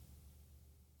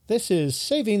This is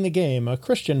Saving the Game, a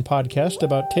Christian podcast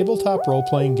about tabletop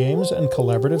role-playing games and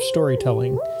collaborative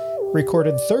storytelling.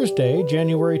 Recorded Thursday,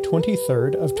 January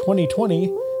 23rd of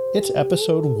 2020, it's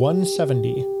episode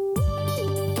 170.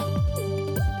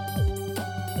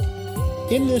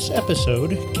 In this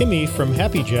episode, Kimmy from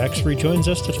Happy Jacks rejoins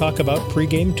us to talk about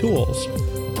pregame tools,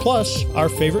 plus our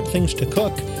favorite things to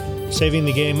cook, Saving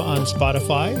the Game on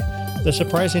Spotify, the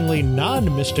surprisingly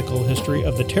non-mystical history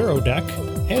of the tarot deck,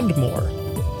 and more.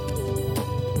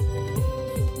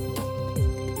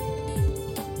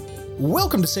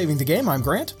 Welcome to Saving the Game. I'm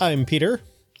Grant. I'm Peter.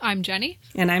 I'm Jenny.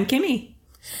 And I'm Kimmy.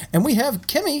 And we have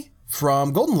Kimmy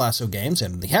from Golden Lasso Games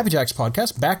and the Happy Jacks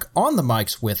podcast back on the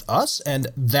mics with us, and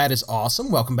that is awesome.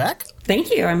 Welcome back.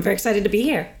 Thank you. I'm very excited to be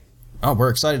here. Oh,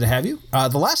 we're excited to have you.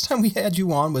 The last time we had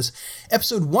you on was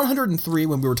episode 103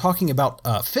 when we were talking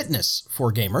about fitness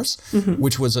for gamers,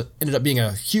 which was ended up being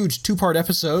a huge two-part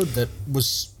episode that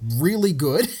was really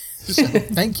good. So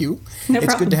thank you.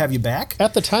 It's good to have you back.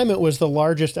 At the time, it was the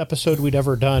largest episode we'd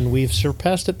ever done. We've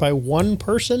surpassed it by one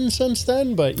person since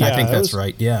then, but yeah. I think that's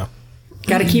right, yeah.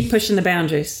 Got to keep pushing the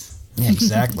boundaries. Yeah,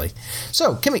 exactly.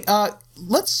 So, Kimmy,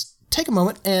 let's take a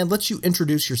moment and let you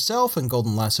introduce yourself and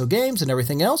Golden Lasso Games and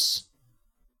everything else.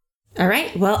 All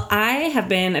right. Well, I have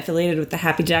been affiliated with the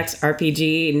Happy Jacks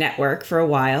RPG network for a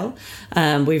while.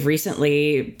 We've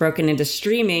recently broken into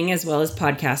streaming as well as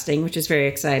podcasting, which is very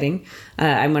exciting.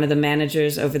 I'm one of the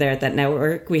managers over there at that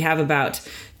network. We have about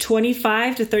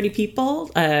 25 to 30 people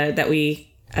that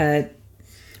we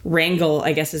wrangle,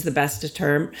 I guess is the best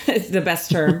term.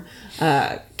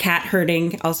 Cat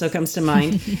herding also comes to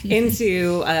mind,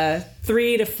 into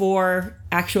 3 to 4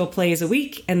 actual plays a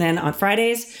week. And then on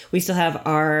Fridays, we still have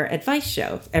our advice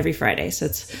show every Friday. So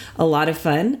it's a lot of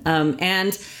fun.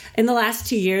 And in the last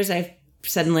 2 years, I've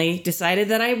suddenly decided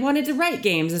that I wanted to write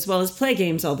games as well as play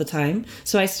games all the time.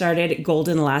 So I started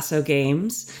Golden Lasso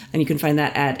Games, and you can find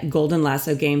that at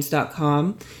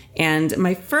goldenlassogames.com. And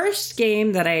my first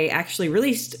game that I actually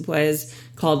released was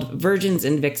called Virgins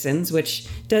and Vixens, which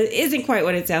isn't quite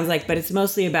what it sounds like, but it's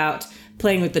mostly about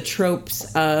playing with the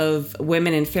tropes of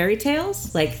women in fairy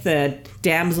tales, like the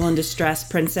damsel in distress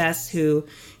princess who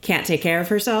can't take care of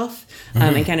herself,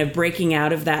 and kind of breaking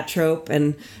out of that trope,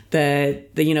 and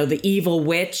the evil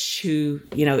witch who,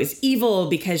 is evil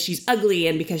because she's ugly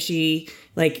and because she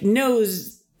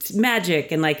knows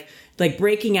magic, and like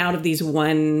breaking out of these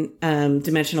one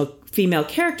dimensional female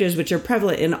characters, which are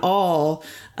prevalent in all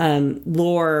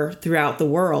lore throughout the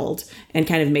world, and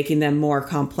kind of making them more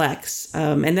complex.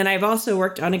 And then I've also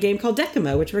worked on a game called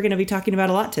Decima, which we're going to be talking about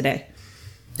a lot today.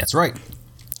 That's right.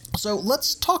 So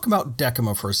let's talk about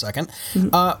Decima for a second.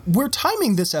 We're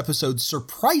timing this episode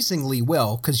surprisingly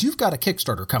well because you've got a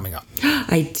Kickstarter coming up.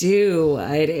 I do.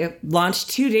 I launched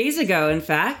 2 days ago, in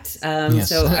fact. Yes.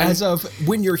 So as of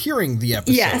when you're hearing the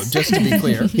episode, yes. Just to be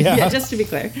clear. Yeah, just to be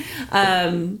clear.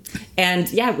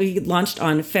 We launched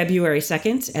on February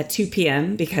 2nd at 2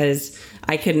 p.m. because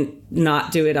I couldn't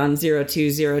not do it on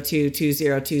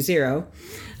 02/02/2020.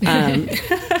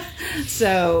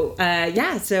 So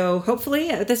hopefully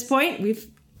at this point we've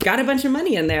got a bunch of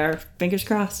money in there. Fingers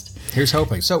crossed. Here's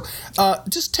hoping. So we're going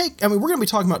to be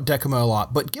talking about Decima a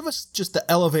lot, but give us just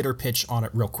the elevator pitch on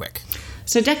it real quick.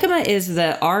 So Decima is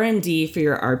the R&D for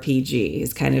your RPG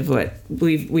is kind of what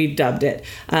we've dubbed it.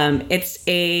 It's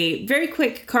a very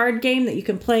quick card game that you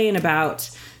can play in about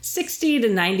 60 to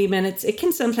 90 minutes. It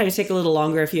can sometimes take a little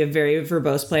longer if you have very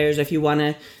verbose players, if you want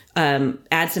to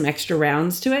add some extra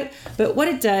rounds to it. But what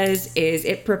it does is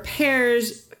it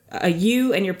prepares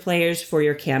you and your players for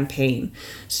your campaign.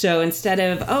 So instead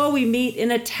of, we meet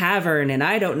in a tavern and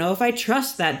I don't know if I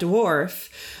trust that dwarf,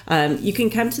 you can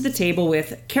come to the table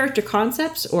with character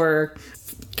concepts or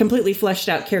completely fleshed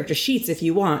out character sheets if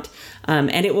you want.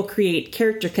 And it will create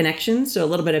character connections, so a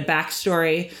little bit of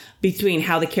backstory between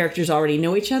how the characters already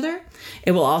know each other.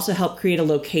 It will also help create a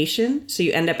location, so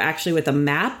you end up actually with a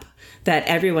map that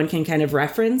everyone can kind of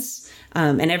reference,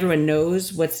 and everyone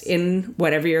knows what's in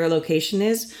whatever your location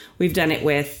is. We've done it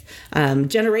with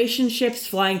generation ships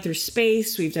flying through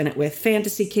space. We've done it with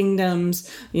fantasy kingdoms,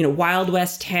 Wild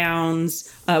West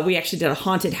towns. We actually did a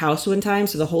haunted house one time,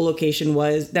 so the whole location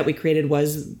that we created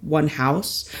was one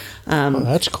house.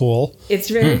 That's cool.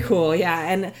 It's very cool,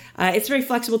 yeah. And it's very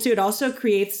flexible, too. It also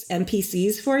creates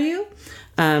NPCs for you.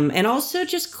 And also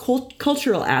just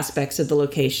cultural aspects of the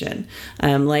location.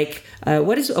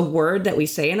 What is a word that we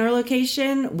say in our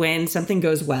location when something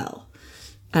goes well?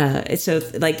 So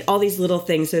all these little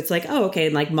things. So it's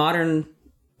in modern,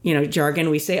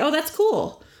 jargon, we say, oh, that's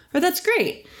cool, or that's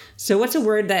great. So what's a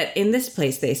word that in this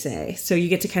place they say? So you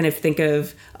get to kind of think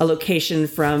of a location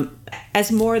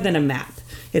as more than a map.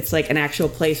 It's like an actual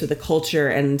place with a culture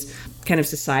and kind of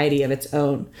society of its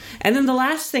own. And then the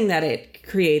last thing that it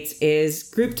creates is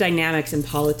group dynamics and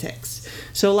politics.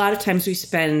 So a lot of times we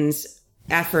spend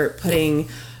effort putting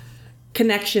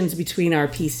connections between our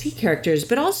PC characters,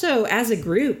 but also as a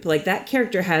group, like that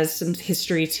character has some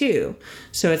history too.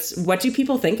 So it's, what do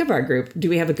people think of our group? Do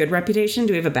we have a good reputation?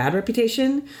 Do we have a bad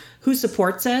reputation? Who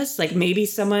supports us? Like maybe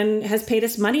someone has paid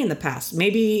us money in the past.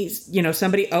 Maybe,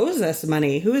 somebody owes us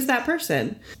money. Who is that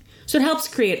person? So it helps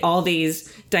create all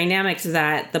these dynamics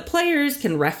that the players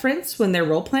can reference when they're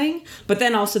role playing, but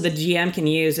then also the GM can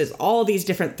use as all these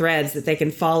different threads that they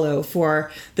can follow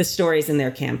for the stories in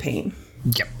their campaign.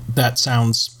 Yep, that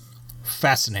sounds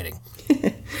fascinating.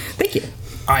 Thank you.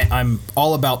 I'm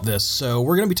all about this. So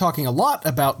we're going to be talking a lot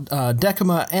about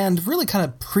Decuma and really kind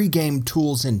of pre-game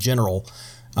tools in general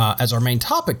as our main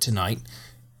topic tonight.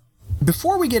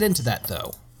 Before we get into that,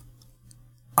 though,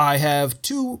 I have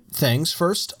two things.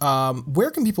 First,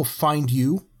 where can people find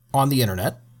you on the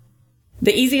internet?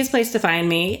 The easiest place to find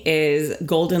me is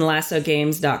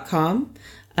goldenlassogames.com.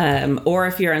 Or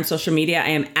if you're on social media, I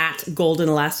am at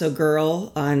Golden Lasso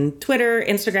Girl on Twitter,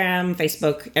 Instagram,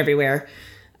 Facebook, everywhere.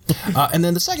 And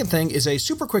then the second thing is a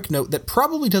super quick note that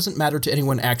probably doesn't matter to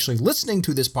anyone actually listening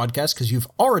to this podcast because you've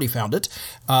already found it.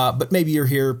 But maybe you're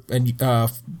here and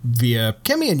via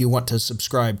Kimmy and you want to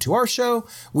subscribe to our show.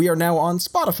 We are now on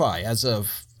Spotify as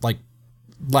of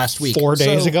last week. 4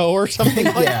 days ago or something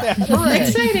like that. Hooray.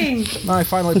 Exciting. I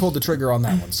finally pulled the trigger on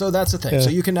that one. So that's the thing. Yeah.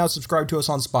 So you can now subscribe to us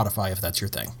on Spotify if that's your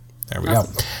thing. There we go.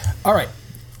 All right.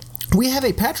 We have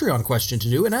a Patreon question to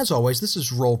do. And as always, this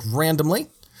is rolled randomly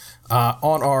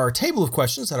on our table of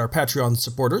questions that our Patreon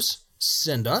supporters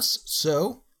send us.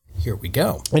 So here we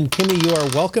go. And Kimmy, you are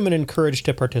welcome and encouraged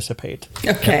to participate.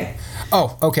 Okay.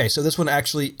 Oh, okay. So this one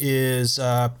actually is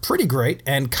pretty great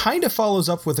and kind of follows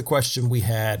up with a question we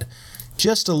had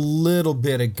just a little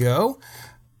bit ago.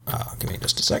 Give me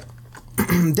just a sec.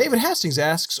 David Hastings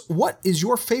asks, what is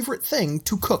your favorite thing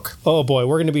to cook? Oh boy,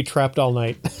 we're going to be trapped all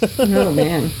night. Oh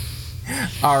man.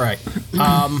 All right.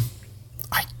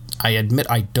 I admit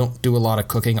I don't do a lot of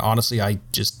cooking. Honestly, I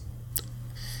just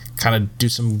kind of do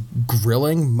some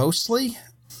grilling mostly.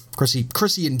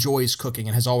 Chrissy enjoys cooking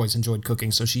and has always enjoyed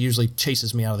cooking, so she usually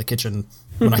chases me out of the kitchen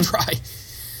when I try.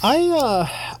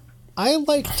 I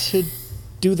like to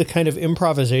do the kind of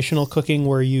improvisational cooking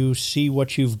where you see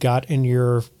what you've got in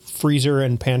your freezer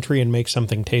and pantry and make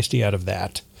something tasty out of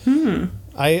that.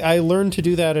 I learned to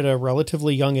do that at a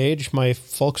relatively young age. My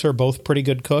folks are both pretty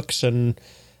good cooks, and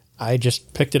I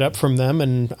just picked it up from them.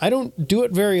 And I don't do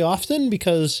it very often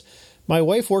because my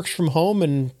wife works from home,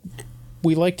 and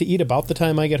we like to eat about the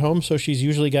time I get home, so she's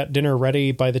usually got dinner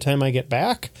ready by the time I get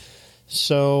back.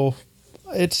 So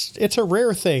it's a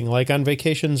rare thing. Like on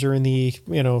vacations or in the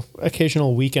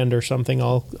occasional weekend or something,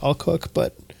 I'll cook.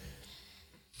 But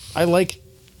I like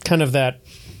kind of that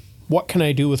what can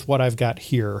I do with what I've got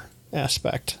here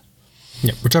aspect.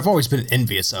 Yeah, which I've always been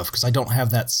envious of because I don't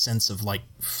have that sense of like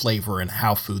flavor and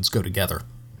how foods go together.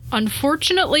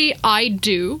 Unfortunately, I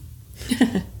do.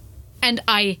 And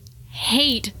I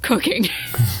hate cooking.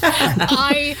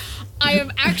 I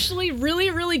am actually really,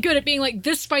 really good at being like,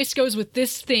 this spice goes with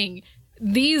this thing.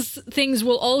 These things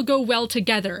will all go well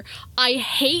together. I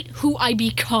hate who I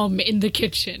become in the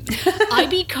kitchen. I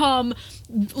become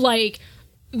like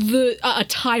a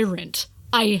tyrant.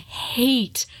 I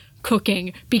hate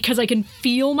cooking because I can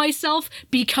feel myself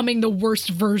becoming the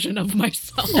worst version of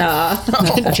myself.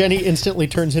 Jenny instantly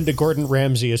turns into Gordon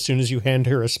Ramsay as soon as you hand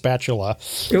her a spatula.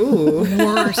 Ooh.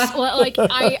 Worse. Like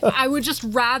I would just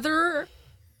rather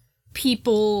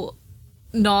people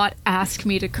not ask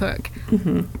me to cook.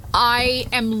 Mm-hmm. I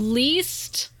am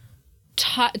least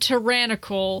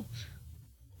tyrannical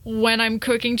when I'm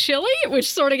cooking chili, which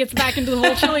sort of gets back into the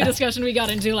whole chili discussion we got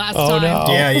into last time. No.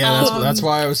 Yeah, that's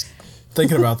why I was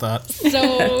thinking about that.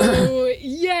 So,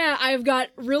 yeah, I've got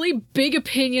really big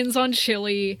opinions on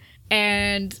chili,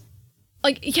 and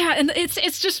and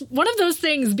it's just one of those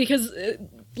things because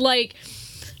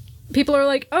people are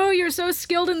like, oh, you're so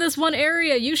skilled in this one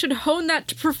area, you should hone that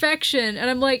to perfection. And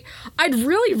I'm like, I'd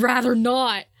really rather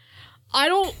not. I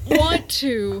don't want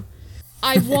to.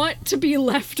 I want to be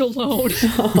left alone.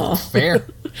 Fair.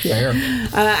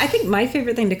 I think my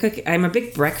favorite thing to cook, I'm a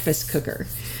big breakfast cooker.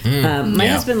 My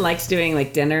husband likes doing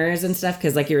like dinners and stuff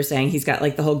because, like you were saying, he's got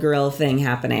like the whole grill thing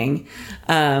happening.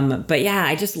 But yeah,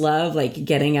 I just love like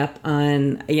getting up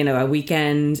on a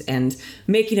weekend and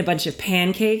making a bunch of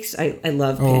pancakes. I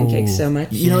love pancakes so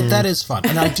much. That is fun,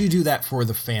 and I do that for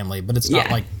the family, but it's not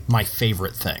like my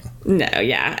favorite thing. No,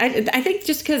 yeah, I think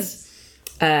just because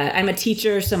I'm a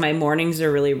teacher, so my mornings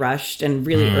are really rushed and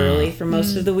really early for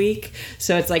most of the week.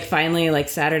 So it's like finally like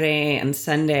Saturday and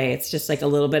Sunday, it's just like a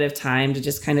little bit of time to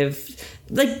just kind of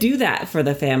like do that for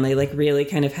the family, like really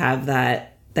kind of have that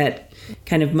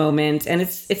kind of moment. And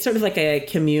it's sort of like a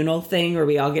communal thing where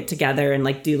we all get together and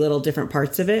like do little different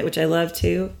parts of it, which I love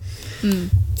too.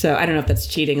 So I don't know if that's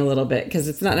cheating a little bit because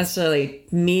it's not necessarily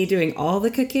me doing all the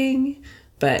cooking,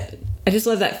 but I just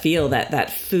love that feel,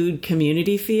 that food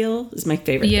community feel is my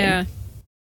favorite thing.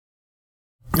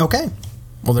 Okay.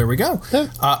 Well, there we go.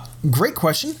 Great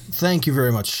question. Thank you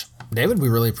very much, David. We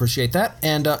really appreciate that.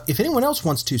 And if anyone else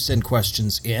wants to send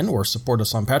questions in or support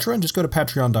us on Patreon, just go to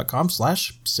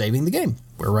patreon.com/savingthegame.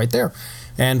 We're right there.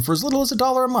 And for as little as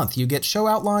 $1 a month, you get show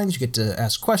outlines, you get to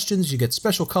ask questions, you get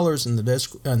special colors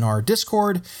in our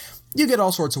Discord, you get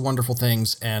all sorts of wonderful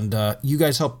things, and you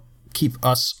guys help keep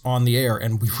us on the air,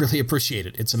 and we really appreciate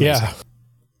it. It's amazing. Yeah.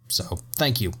 So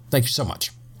thank you. Thank you so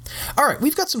much. All right,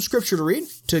 we've got some scripture to read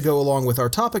to go along with our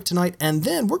topic tonight, and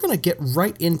then we're going to get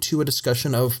right into a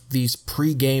discussion of these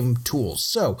pre-game tools.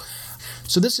 So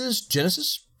this is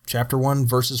Genesis chapter 1,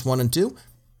 verses 1 and 2.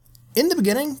 In the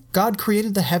beginning, God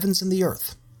created the heavens and the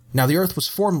earth. Now the earth was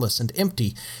formless and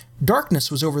empty. Darkness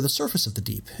was over the surface of the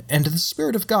deep, and the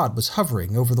Spirit of God was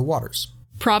hovering over the waters.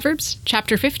 Proverbs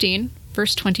chapter 15,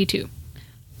 verse 22.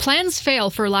 Plans fail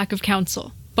for lack of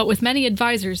counsel, but with many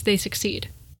advisors they succeed.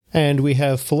 And we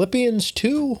have Philippians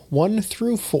 2, 1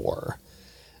 through 4.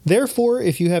 Therefore,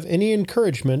 if you have any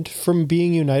encouragement from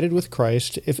being united with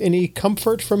Christ, if any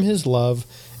comfort from his love,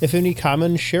 if any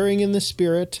common sharing in the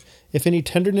Spirit, if any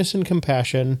tenderness and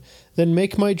compassion, then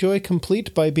make my joy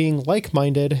complete by being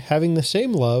like-minded, having the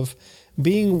same love,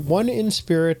 being one in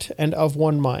spirit and of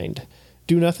one mind.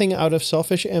 Do nothing out of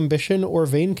selfish ambition or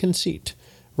vain conceit.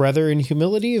 Rather, in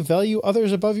humility, value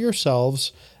others above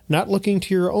yourselves, not looking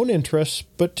to your own interests,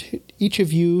 but each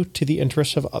of you to the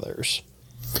interests of others.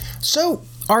 So,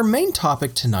 our main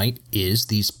topic tonight is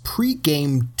these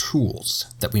pre-game tools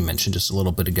that we mentioned just a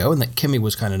little bit ago and that Kimmy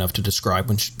was kind enough to describe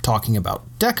when talking about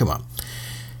Decuma.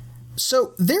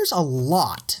 So, there's a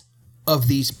lot of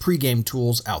these pre-game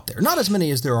tools out there. Not as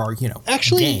many as there are,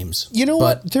 Actually, games. You know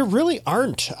what? There really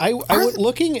aren't. I went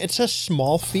looking, it's a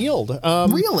small field.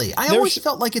 Really? I always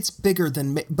felt like it's bigger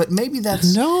than, but maybe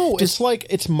that's... No,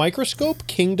 it's Microscope,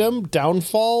 Kingdom,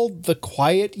 Downfall, The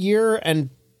Quiet Year,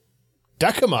 and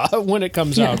Decuma when it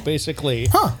comes out, basically.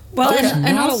 Huh. Well, There's and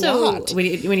not a also lot.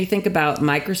 when you think about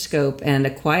Microscope and A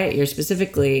Quiet Year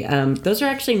specifically, those are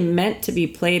actually meant to be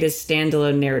played as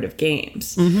standalone narrative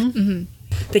games. Mm-hmm. Mm-hmm.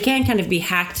 They can kind of be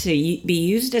hacked to be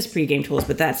used as pre-game tools,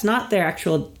 but that's not their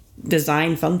actual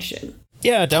design function.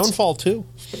 Yeah, Downfall too.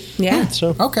 Yeah.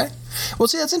 So Okay. Well,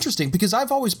 see, that's interesting because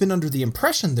I've always been under the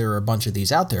impression there are a bunch of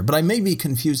these out there, but I may be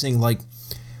confusing,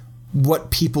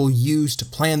 what people use to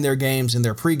plan their games and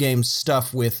their pre-game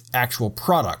stuff with actual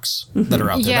products that are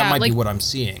out there. Yeah, that might be what I'm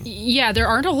seeing. Yeah, there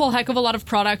aren't a whole heck of a lot of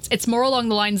products. It's more along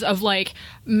the lines of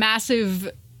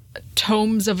massive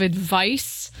tomes of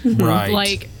advice,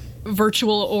 Right.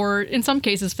 Virtual or in some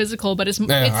cases physical, but it's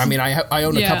I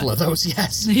own a couple of those,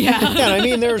 yes. Yeah. yeah, I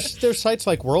mean, there's sites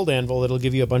like World Anvil that'll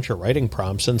give you a bunch of writing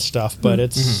prompts and stuff, but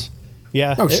it's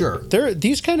sure.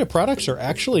 These kind of products are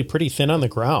actually pretty thin on the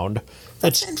ground.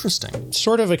 That's interesting.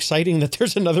 Sort of exciting that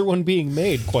there's another one being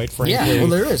made, quite frankly. Yeah, well,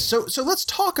 there is. So let's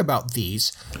talk about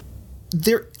these.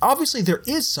 There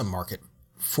is some market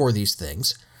for these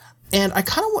things, and I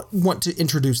kind of want to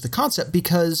introduce the concept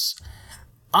because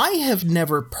I have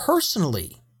never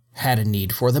personally had a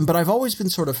need for them, but I've always been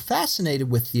sort of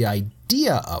fascinated with the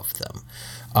idea of them.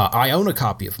 I own a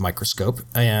copy of Microscope,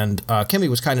 and Kimmy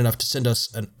was kind enough to send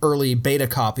us an early beta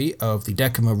copy of the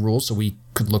Decuma rules so we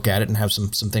could look at it and have some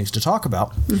things to talk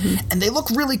about. Mm-hmm. And they look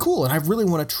really cool, and I really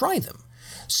want to try them.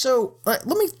 So let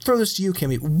me throw this to you,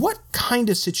 Kimmy. What kind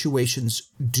of situations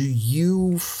do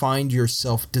you find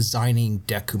yourself designing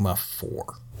Decuma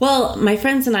for? Well, my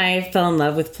friends and I fell in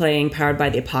love with playing Powered by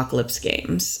the Apocalypse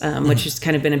games, which has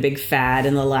kind of been a big fad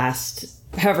in the last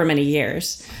however many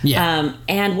years. Yeah.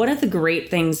 And one of the great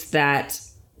things that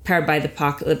Powered by the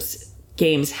Apocalypse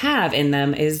games have in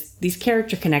them is these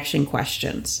character connection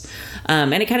questions.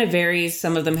 And it kind of varies.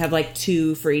 Some of them have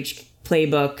 2 for each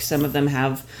playbook. Some of them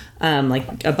have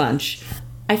a bunch.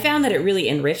 I found that it really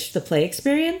enriched the play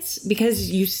experience because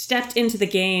you stepped into the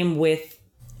game with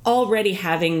already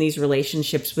having these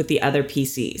relationships with the other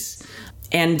PCs.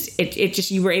 And it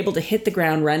just, you were able to hit the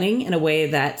ground running in a way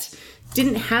that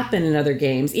didn't happen in other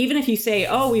games. Even if you say,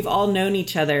 we've all known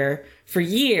each other for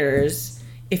years,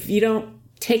 if you don't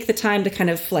take the time to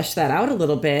kind of flesh that out a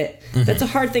little bit, that's a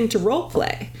hard thing to role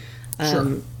play.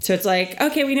 Sure. So it's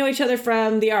okay, we know each other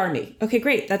from the army. Okay,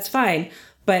 great, that's fine.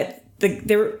 but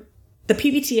the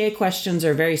PBTA questions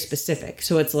are very specific.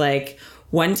 So it's like,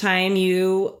 one time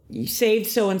you saved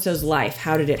so-and-so's life.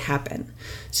 How did it happen?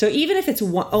 So even if it's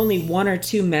only one or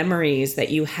two memories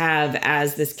that you have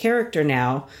as this character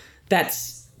now,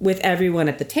 that's with everyone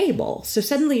at the table. So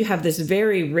suddenly you have this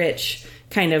very rich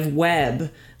kind of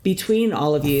web between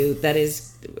all of you that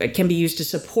can be used to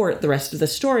support the rest of the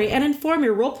story and inform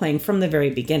your role-playing from the very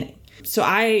beginning. So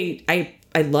I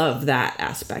love that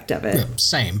aspect of it. Yeah,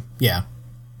 same. Yeah.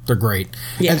 They're great.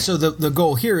 Yeah. And so the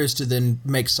goal here is to then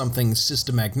make something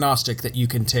system agnostic that you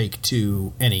can take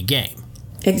to any game.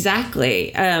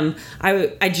 Exactly. I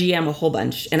GM a whole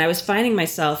bunch, and I was finding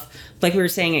myself, like we were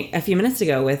saying a few minutes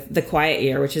ago with The Quiet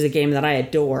Year, which is a game that I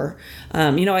adore. I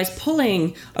was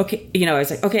pulling, I was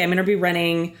like, okay, I'm going to be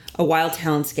running a Wild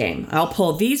Talents game. I'll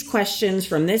pull these questions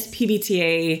from this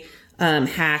PBTA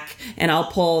hack, and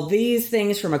I'll pull these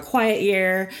things from A Quiet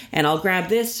Year, and I'll grab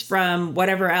this from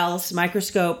whatever else,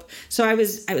 Microscope. So I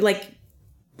it's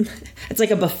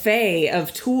like a buffet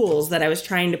of tools that I was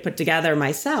trying to put together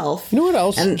myself. You know what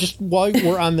else? And just while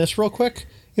we're on this real quick,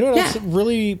 you know what else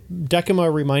really Decima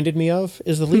reminded me of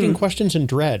is the leading questions in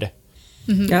Dread.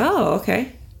 Mm-hmm. Oh,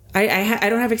 okay. I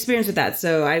don't have experience with that,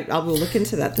 so I'll look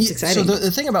into that. That's exciting. So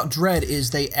the thing about Dread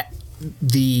is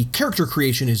the character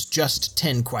creation is just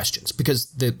 10 questions because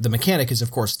the mechanic is,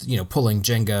 of course, pulling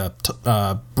Jenga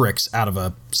bricks out of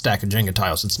a stack of Jenga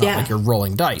tiles. It's not like you're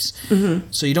rolling dice.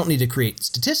 Mm-hmm. So you don't need to create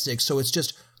statistics. So it's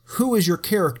just who is your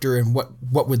character and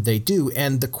what would they do?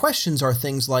 And the questions are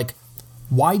things like,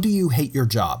 why do you hate your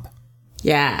job?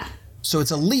 Yeah. So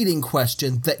it's a leading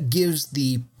question that gives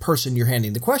the person you're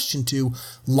handing the question to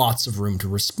lots of room to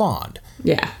respond.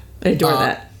 Yeah, I adore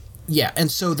that. Yeah,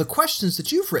 and so the questions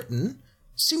that you've written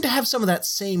seem to have some of that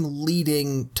same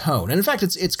leading tone. And in fact,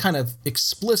 it's kind of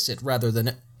explicit rather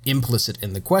than implicit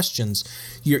in the questions.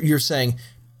 You're saying,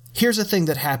 here's a thing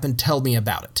that happened, tell me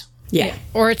about it. Yeah.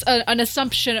 Or it's an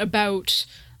assumption about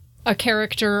a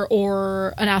character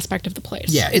or an aspect of the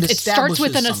place. Yeah, it starts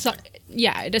with an assumption.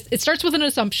 It starts with an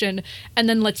assumption and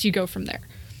then lets you go from there.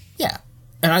 Yeah,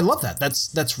 and I love that.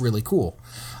 That's really cool.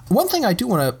 One thing I do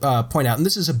want to point out, and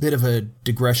this is a bit of a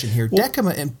digression here,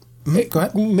 Decima and... go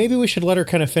ahead. Maybe we should let her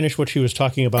kind of finish what she was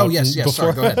talking about. Oh, yes,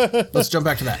 sorry, go ahead. Let's jump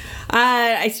back to that.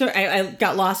 I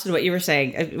got lost in what you were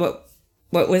saying.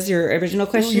 What was your original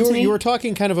question to me? You were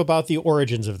talking kind of about the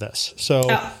origins of this. So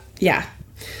yeah.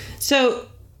 So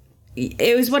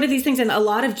it was one of these things, and a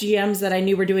lot of GMs that I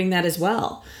knew were doing that as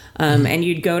well. And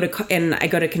I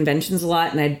go to conventions a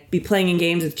lot, and I'd be playing in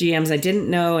games with GMs I didn't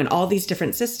know, and all these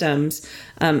different systems.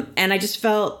 And I just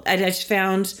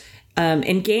found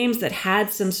in games that had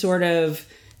some sort of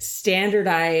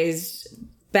standardized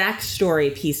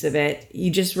backstory piece of it,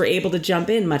 you just were able to jump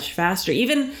in much faster.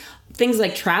 Even things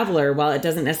like Traveler, while it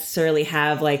doesn't necessarily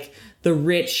have like the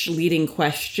rich leading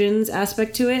questions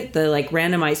aspect to it, the like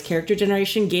randomized character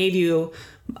generation gave you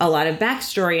a lot of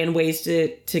backstory and ways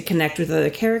to connect with other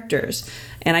characters.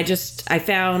 And I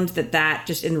found that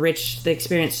just enriched the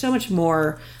experience so much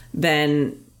more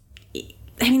than,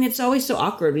 it's always so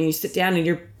awkward when you sit down and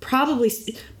you're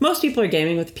most people are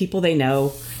gaming with people they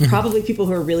know, probably people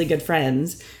who are really good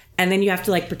friends. And then you have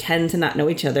to like pretend to not know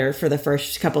each other for the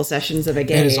first couple sessions of a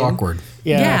game. It is awkward.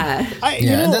 Yeah.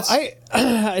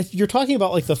 You're talking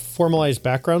about like the formalized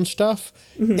background stuff.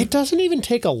 Mm-hmm. It doesn't even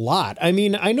take a lot. I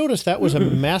noticed that was a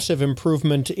massive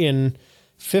improvement in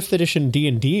 5th edition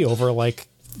D&D over like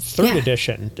 3rd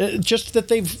edition. Just that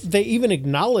they even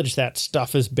acknowledge that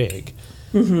stuff is big.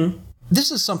 Mm-hmm. This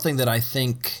is something that I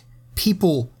think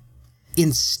people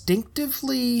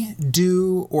instinctively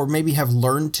do or maybe have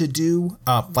learned to do.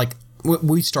 Like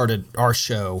we started our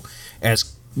show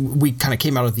as we kind of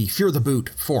came out of the Fear the Boot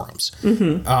forums.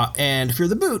 Mm-hmm. And Fear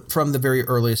the Boot from the very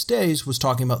earliest days was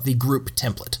talking about the group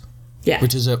template. Yeah.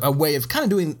 Which is a way of kind of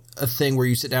doing a thing where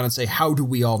you sit down and say, how do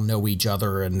we all know each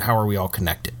other and how are we all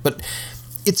connected? But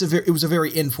it was a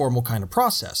very informal kind of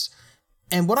process.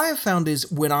 And what I have found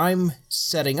is when I'm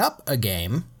setting up a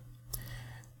game,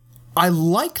 I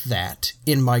like that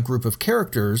in my group of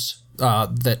characters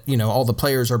that, all the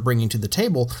players are bringing to the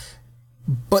table.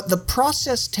 But the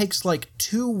process takes like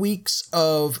 2 weeks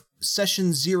of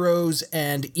session zeros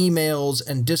and emails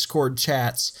and Discord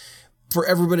chats for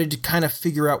everybody to kind of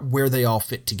figure out where they all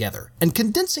fit together. And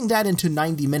condensing that into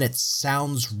 90 minutes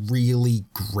sounds really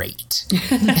great.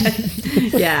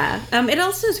 Yeah. It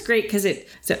also is great because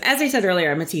so as I said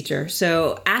earlier, I'm a teacher.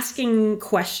 So asking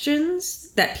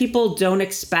questions that people don't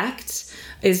expect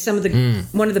is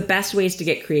one of the best ways to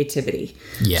get creativity.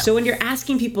 Yeah. So when you're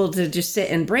asking people to just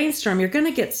sit and brainstorm, you're going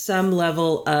to get some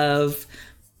level of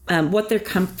what they're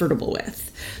comfortable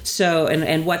with. So,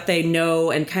 and what they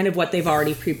know and kind of what they've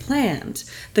already pre-planned.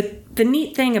 The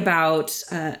neat thing about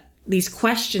these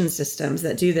question systems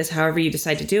that do this, however you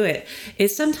decide to do it,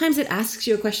 is sometimes it asks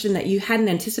you a question that you hadn't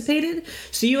anticipated.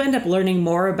 So you end up learning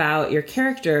more about your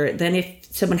character than if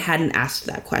someone hadn't asked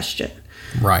that question.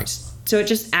 Right. So it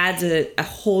just adds a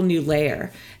whole new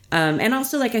layer. And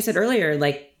also, like I said earlier,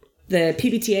 like the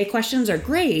PBTA questions are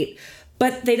great,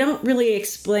 but they don't really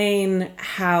explain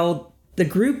how the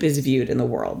group is viewed in the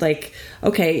world. Like,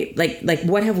 okay, like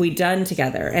what have we done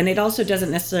together? And it also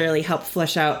doesn't necessarily help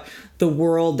flesh out the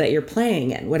world that you're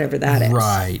playing in, whatever that is.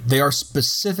 Right. They are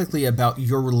specifically about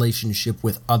your relationship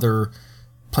with other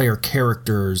player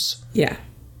characters. Yeah.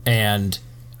 And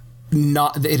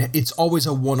it's always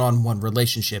a one-on-one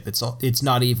relationship. It's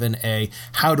not even a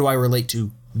how do I relate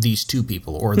to these two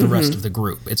people or the rest of the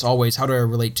group. It's always how do I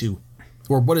relate to,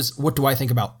 or what do I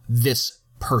think about this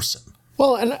person?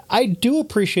 Well, and I do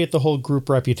appreciate the whole group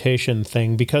reputation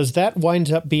thing because that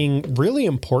winds up being really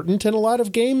important in a lot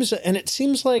of games, and it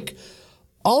seems like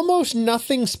almost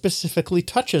nothing specifically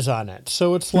touches on it.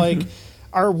 So it's like,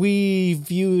 are we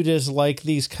viewed as like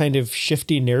these kind of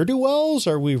shifty ne'er-do-wells?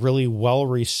 Are we really well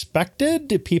respected?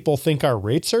 Do people think our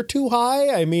rates are too high?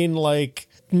 I mean, like,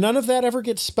 none of that ever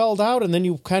gets spelled out, and then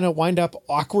you kind of wind up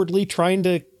awkwardly trying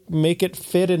to make it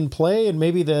fit and play, and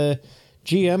maybe the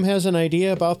GM has an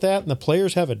idea about that and the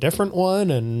players have a different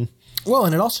one. And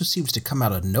it also seems to come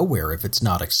out of nowhere if it's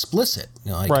not explicit.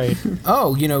 You know, like, right.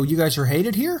 Oh, you guys are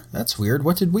hated here? That's weird.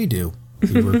 What did we do?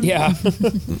 Yeah.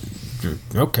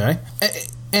 Okay.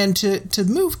 And to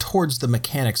move towards the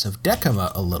mechanics of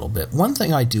Decima a little bit, one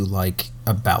thing I do like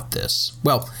about this,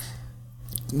 well,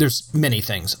 there's many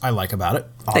things I like about it,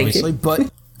 obviously,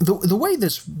 but the way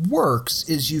this works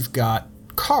is you've got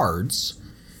cards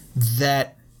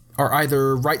that are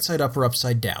either right side up or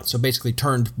upside down. So basically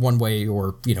turned one way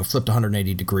or, flipped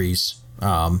 180 degrees.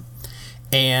 And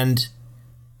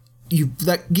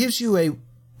that gives you a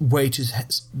way to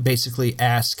basically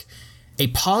ask a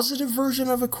positive version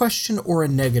of a question or a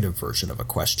negative version of a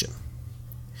question.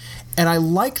 And I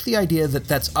like the idea that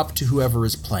that's up to whoever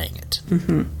is playing it.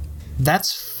 Mm-hmm.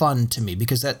 That's fun to me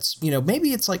because that's,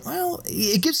 maybe it's like, well,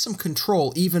 it gives some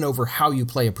control even over how you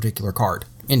play a particular card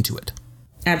into it.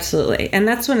 Absolutely. And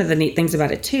that's one of the neat things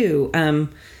about it, too.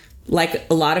 Like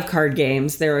a lot of card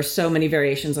games, there are so many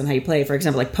variations on how you play. For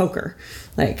example, like poker,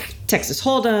 like Texas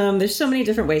Hold'em. There's so many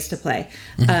different ways to play.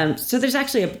 Mm-hmm. So there's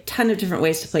actually a ton of different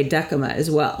ways to play Decima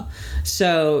as well.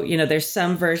 So, there's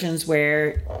some versions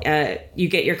where you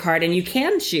get your card and you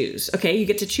can choose. Okay, you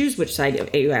get to choose which side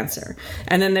you answer.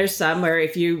 And then there's some where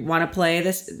if you want to play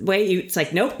this way, it's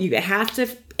like, nope, you have to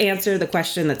answer the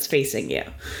question that's facing you.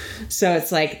 So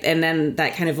it's like, and then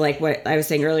that kind of like what I was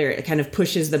saying earlier, it kind of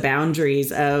pushes the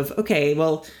boundaries of, okay,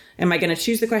 well, am I going to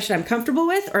choose the question I'm comfortable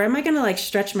with, or am I going to like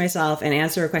stretch myself and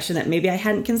answer a question that maybe I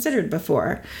hadn't considered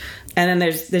before? And then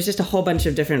there's just a whole bunch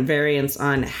of different variants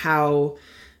on how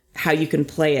you can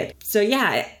play it. So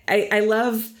yeah, I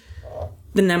love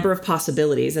the number of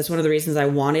possibilities. That's one of the reasons I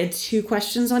wanted 2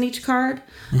 questions on each card.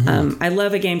 Mm-hmm. I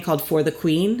love a game called For the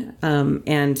Queen,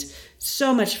 and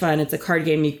so much fun. It's a card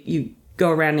game. You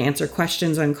go around and answer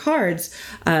questions on cards,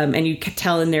 and you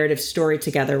tell a narrative story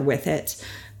together with it.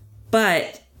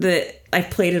 But I've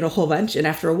played it a whole bunch, and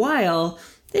after a while,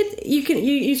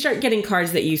 you start getting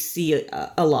cards that you see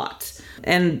a lot.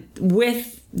 And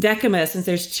with Decima, since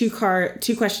there's 2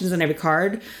 questions on every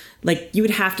card, like you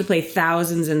would have to play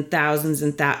thousands and thousands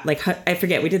and like I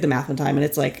forget, we did the math one time, and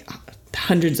it's like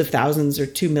hundreds of thousands or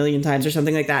 2 million times or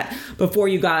something like that before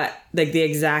you got like the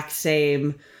exact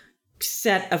same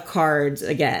set of cards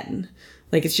again.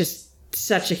 Like it's just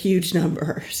such a huge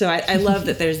number. So I love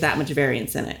that there's that much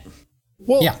variance in it.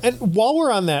 Well, yeah. And while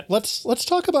we're on that, let's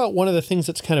talk about one of the things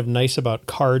that's kind of nice about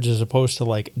cards as opposed to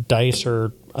like dice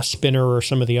or a spinner or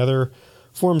some of the other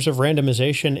forms of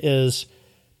randomization is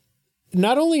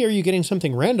not only are you getting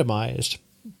something randomized,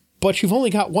 but you've only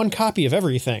got one copy of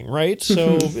everything, right?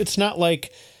 So it's not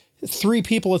like 3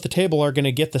 people at the table are going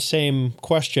to get the same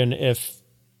question if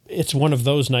it's one of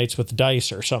those nights with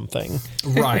dice or something.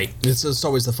 Right. It's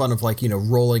always the fun of like,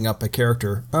 rolling up a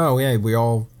character. Oh, yeah, we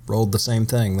all rolled the same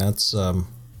thing. That's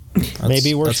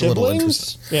maybe we're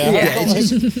siblings?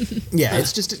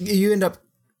 It's just you end up,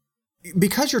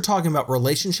 because you're talking about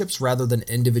relationships rather than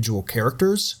individual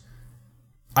characters,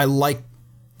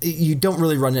 you don't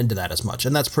really run into that as much,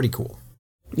 and that's pretty cool.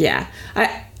 Yeah.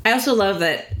 I also love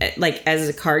that, like, as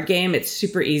a card game, it's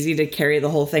super easy to carry the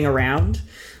whole thing around.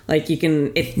 Like,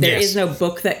 there is no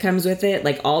book that comes with it.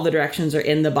 Like, all the directions are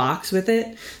in the box with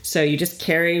it. So you just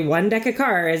carry one deck of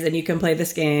cards, and you can play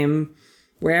this game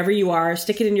wherever you are,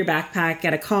 stick it in your backpack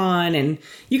at a con, and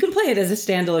you can play it as a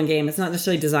standalone game. It's not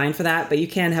necessarily designed for that, but you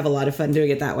can have a lot of fun doing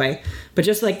it that way. But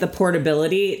just like the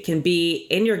portability, it can be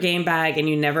in your game bag, and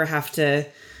you never have to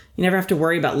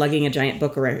worry about lugging a giant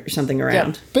book or something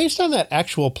around. Yeah, based on that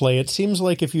actual play, it seems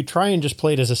like if you try and just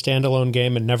play it as a standalone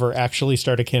game and never actually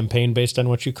start a campaign based on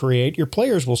what you create, your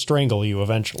players will strangle you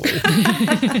eventually.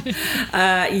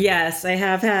 Yes, I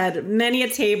have had many a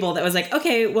table that was like,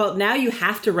 okay, well, now you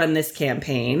have to run this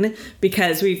campaign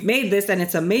because we've made this and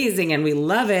it's amazing and we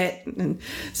love it. And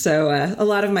so a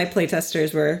lot of my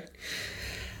playtesters were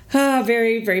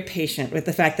very, very patient with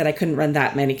the fact that I couldn't run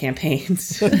that many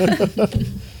campaigns.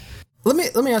 Let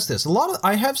me ask this.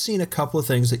 I have seen a couple of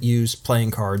things that use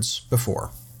playing cards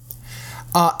before.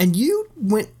 And you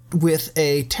went with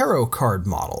a tarot card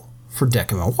model for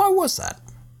Decima. Why was that?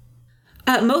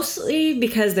 Mostly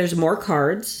because there's more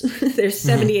cards. There's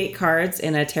 78 cards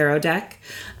in a tarot deck.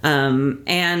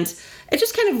 And it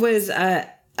just kind of was a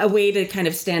way to kind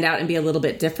of stand out and be a little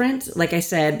bit different. Like I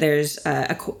said, there's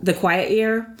the Quiet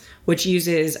Year, which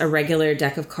uses a regular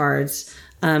deck of cards.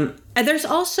 And there's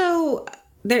also...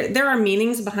 There are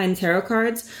meanings behind tarot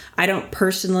cards. I don't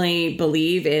personally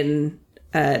believe in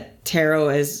tarot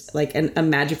as like a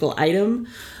magical item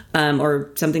or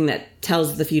something that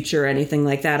tells the future or anything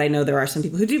like that. I know there are some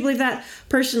people who do believe that.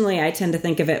 Personally, I tend to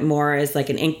think of it more as like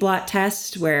an ink blot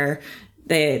test where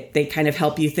they kind of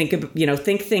help you think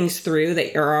things through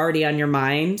that are already on your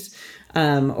mind.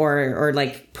 Or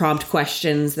like prompt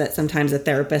questions that sometimes a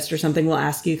therapist or something will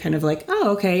ask you, kind of like,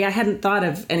 oh, okay, I hadn't thought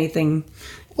of anything.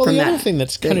 Well, the other thing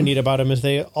that's kind of neat about them is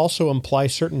they also imply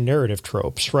certain narrative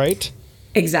tropes, right?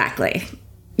 Exactly.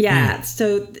 Yeah.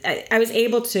 So I was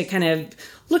able to kind of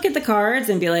look at the cards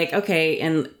and be like, okay,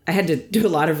 and I had to do a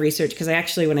lot of research because I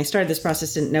actually, when I started this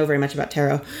process, didn't know very much about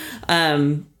tarot.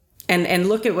 And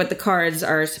look at what the cards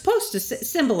are supposed to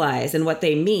symbolize and what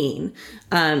they mean.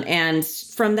 And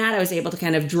from that, I was able to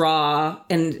kind of draw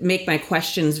and make my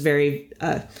questions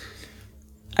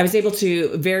I was able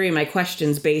to vary my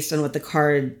questions based on what the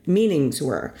card meanings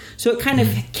were. So it kind of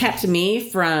kept me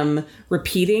from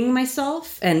repeating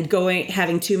myself and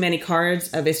having too many cards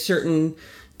of a certain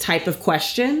type of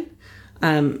question.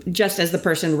 Just as the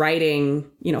person writing,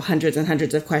 hundreds and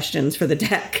hundreds of questions for the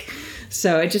deck.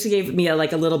 So it just gave me a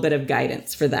little bit of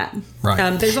guidance for that.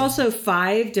 Right. There's also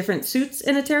 5 different suits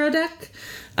in a tarot deck,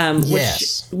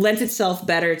 which lent itself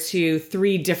better to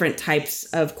 3 different types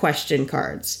of question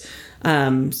cards.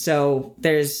 So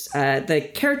there's the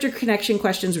character connection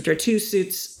questions, which are 2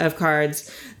 suits of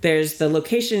cards. There's the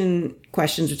location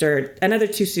questions, which are another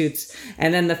 2 suits.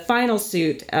 And then the final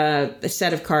suit, the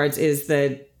set of cards, is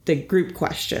the group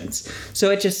questions.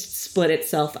 So it just split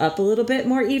itself up a little bit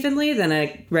more evenly than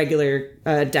a regular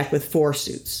deck with 4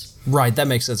 suits. Right, that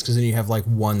makes sense, because then you have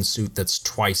one suit that's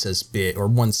twice as big, or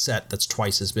one set that's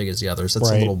twice as big as the others. That's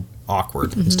a little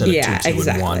awkward instead of 2, 2,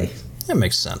 and 1. That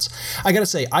makes sense. I gotta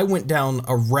say, I went down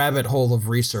a rabbit hole of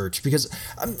research because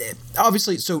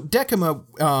obviously, so Decima,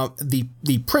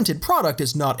 the printed product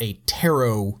is not a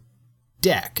tarot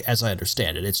deck, as I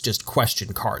understand it. It's just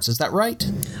question cards. Is that right?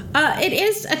 It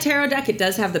is a tarot deck. It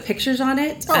does have the pictures on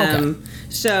it. Oh,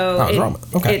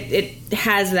 okay. It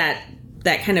has that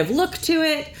kind of look to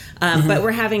it, but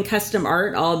we're having custom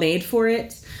art all made for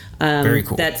it. Very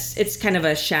cool. It's kind of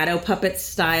a shadow puppet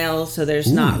style, so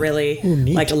there's not really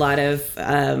a lot of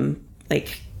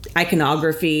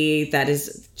iconography that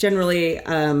is generally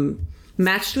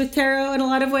matched with tarot in a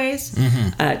lot of ways,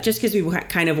 just because we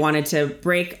kind of wanted to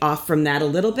break off from that a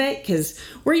little bit, because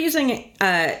we're using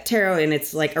tarot in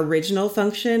its original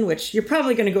function, which you're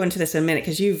probably going to go into this in a minute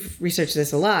because you've researched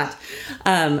this a lot.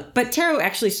 But tarot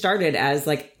actually started as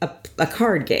a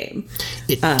card game.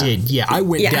 It did, yeah. I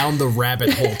went down the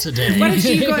rabbit hole today. Why don't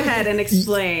you go ahead and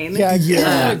explain?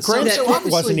 Grant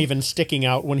wasn't even sticking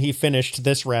out when he finished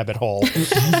this rabbit hole.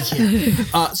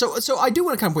 So I do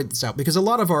want to kind of point this out, because a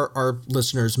lot of our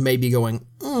listeners may be going,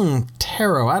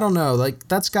 tarot, I don't know,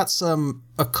 that's got some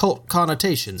occult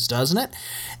connotations, doesn't it?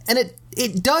 And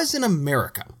it does in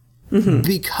America,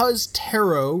 because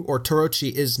tarot or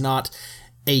tarocchi is not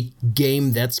a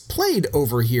game that's played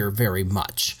over here very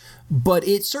much, but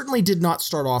it certainly did not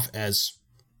start off as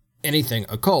anything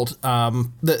occult.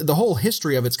 The whole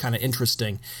history of it's kind of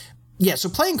interesting. Yeah, so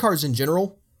playing cards in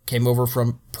general came over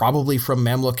probably from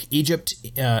Mamluk Egypt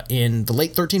in the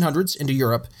late 1300s into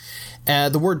Europe.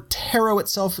 The word tarot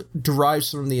itself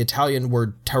derives from the Italian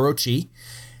word tarocchi,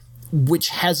 which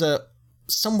has a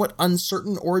somewhat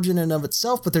uncertain origin in of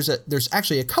itself, but there's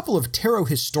actually a couple of tarot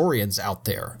historians out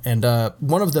there, and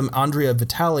one of them, Andrea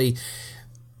Vitali,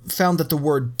 found that the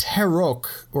word tarot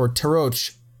or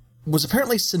taroch was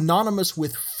apparently synonymous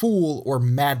with fool or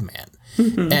madman.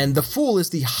 And the fool is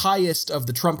the highest of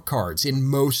the trump cards in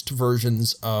most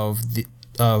versions of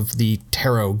the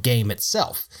tarot game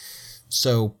itself.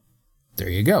 So there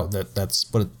you go.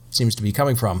 That's what it seems to be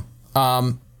coming from.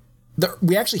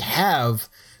 We actually have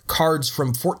cards from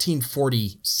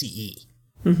 1440 CE.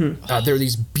 They're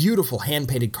these beautiful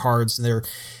hand-painted cards. They're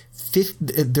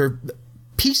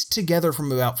pieced together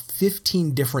from about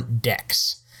 15 different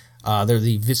decks. They're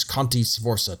the Visconti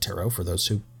Sforza Tarot, for those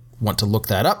who want to look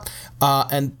that up.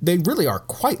 And they really are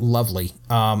quite lovely.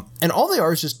 And all they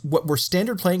are is just what were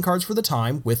standard playing cards for the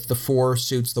time, with the 4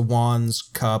 suits, the wands,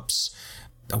 cups.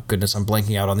 Oh, goodness, I'm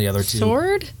blanking out on the other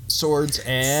 2. Swords,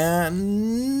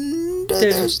 and...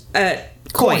 There's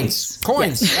coins.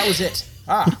 Coins, yes. That was it.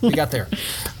 We got there.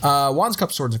 Wands,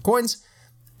 cups, swords, and coins.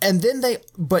 And then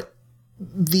but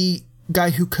the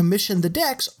guy who commissioned the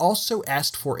decks also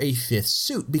asked for a 5th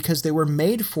suit because they were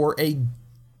made for a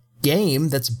game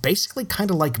that's basically kind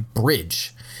of like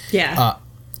bridge. Yeah.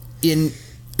 In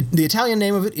the Italian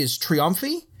name of it is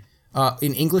Trionfi.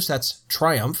 In English, that's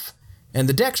Triumph. And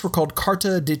the decks were called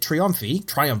Carta di Trionfi,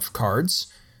 Triumph cards.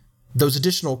 Those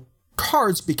additional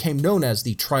cards became known as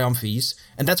the Triumphis,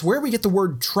 and that's where we get the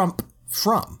word trump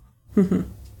from,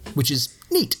 which is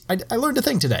neat. I learned a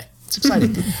thing today. It's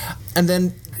exciting. And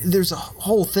then there's a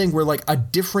whole thing where like a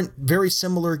different, very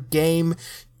similar game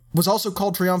was also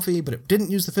called Triumphi, but it didn't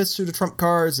use the 5th suit of trump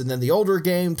cards, and then the older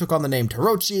game took on the name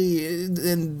Tarocchi,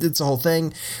 and it's a whole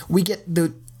thing. We get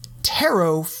the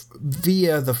tarot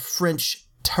via the French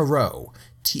tarot,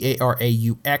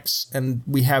 Taraux, and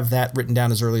we have that written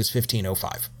down as early as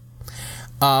 1505.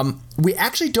 We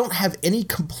actually don't have any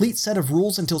complete set of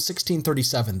rules until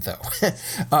 1637, though.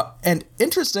 And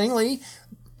interestingly,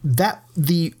 that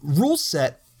the rule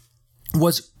set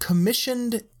was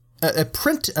commissioned, a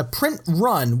print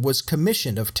run was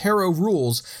commissioned of tarot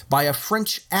rules by a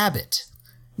French abbot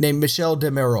named Michel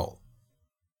de Meraux,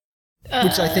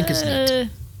 which I think is neat.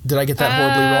 Did I get that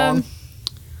horribly wrong?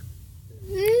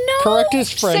 No. Correct is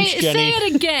French, Jenny.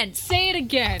 Say it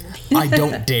again. I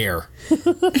don't dare.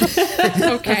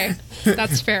 Okay,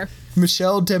 that's fair.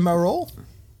 Michel de Meraux?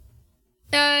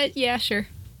 Yeah, sure.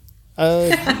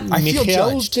 I feel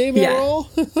judged. Yeah.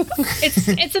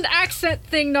 It's an accent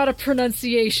thing, not a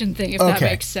pronunciation thing, if that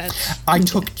makes sense. I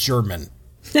took German.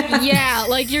 Yeah,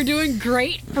 like you're doing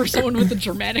great for someone with a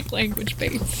Germanic language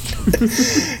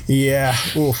base. Yeah,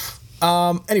 oof.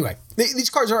 Anyway, these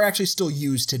cards are actually still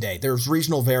used today. There's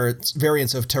regional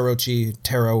variants of Tarocchi,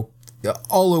 Tarot,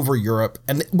 all over Europe.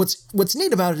 And what's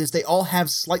neat about it is they all have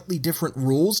slightly different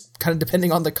rules, kind of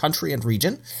depending on the country and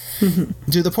region,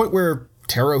 to the point where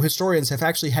tarot historians have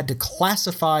actually had to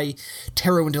classify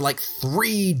tarot into like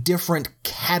 3 different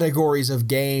categories of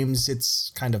games.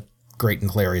 It's kind of great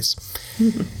and hilarious.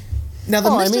 Now,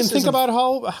 think about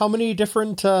how many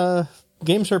different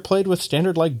games are played with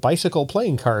standard like bicycle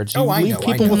playing cards. You leave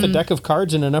people with a deck of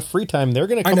cards and enough free time, they're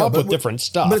going to come up with different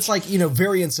stuff. But it's like,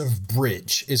 variants of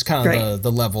bridge is kind of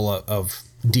the level of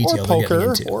detail or they're poker, getting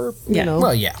into. Or,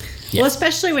 Well, yeah. Well,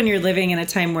 especially when you're living in a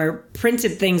time where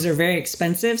printed things are very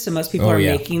expensive, so most people are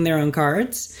making their own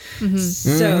cards.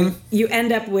 So you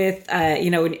end up with,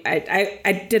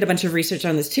 I did a bunch of research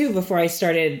on this too before I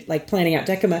started like planning out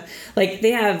Decima. Like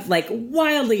they have like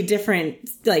wildly different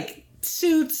like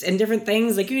suits and different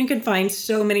things. Like you can find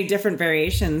so many different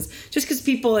variations just because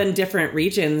people in different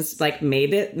regions like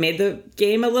made the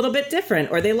game a little bit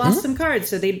different, or they lost some cards,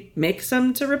 so they make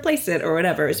some to replace it or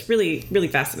whatever. It's really, really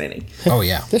fascinating. Oh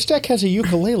yeah. This deck has a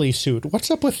ukulele suit. What's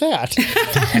up with that?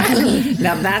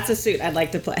 Now that's a suit I'd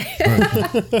like to play.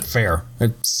 Fair.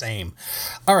 Same.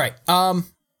 All right.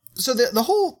 So the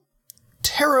whole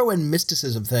tarot and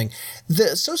mysticism thing,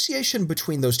 the association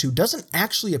between those two doesn't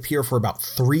actually appear for about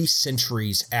 3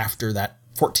 centuries after that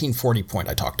 1440 point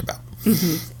I talked about.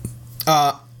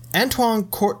 Antoine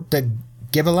Court de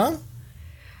Gébelin?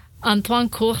 Antoine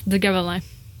Court de Gébelin.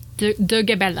 De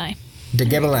Gébelin. De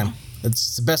Gébelin.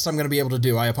 It's the best I'm going to be able to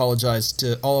do. I apologize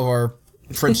to all of our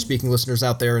French-speaking listeners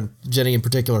out there, and Jenny in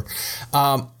particular.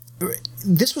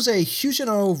 This was a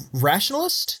Huguenot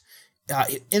rationalist,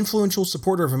 influential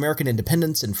supporter of American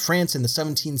independence in France in the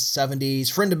 1770s,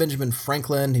 friend of Benjamin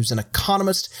Franklin. He was an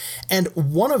economist and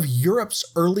one of Europe's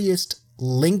earliest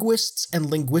linguists and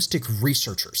linguistic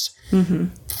researchers.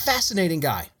 Fascinating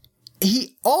guy.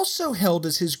 He also held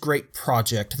as his great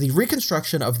project the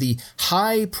reconstruction of the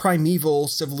high primeval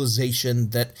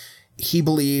civilization that he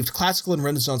believed classical and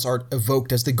Renaissance art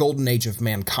evoked as the golden age of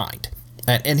mankind.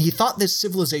 And he thought this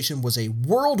civilization was a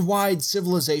worldwide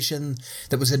civilization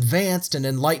that was advanced and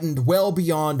enlightened well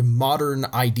beyond modern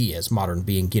ideas, modern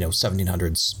being,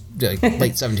 1700s,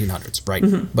 late 1700s,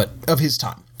 right? But of his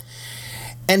time.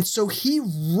 And so he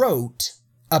wrote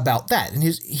about that, and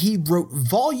he wrote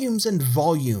volumes and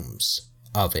volumes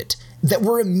of it that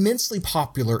were immensely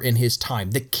popular in his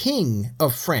time. The King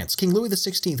of France, King Louis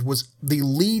XVI, was the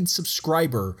lead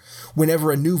subscriber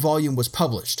whenever a new volume was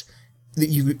published. That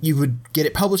you would get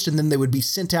it published, and then they would be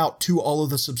sent out to all of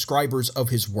the subscribers of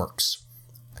his works.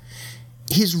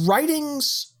 His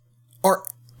writings are,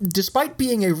 despite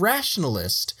being a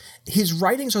rationalist, his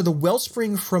writings are the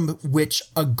wellspring from which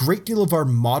a great deal of our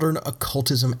modern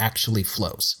occultism actually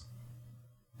flows,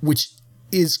 which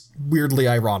is weirdly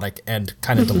ironic and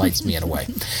kind of delights me in a way.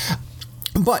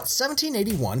 But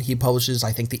 1781, he publishes,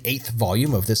 I think, the 8th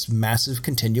volume of this massive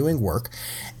continuing work,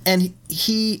 and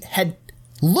he had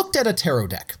looked at a tarot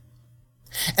deck.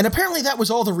 And apparently that was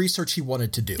all the research he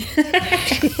wanted to do.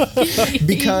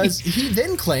 Because he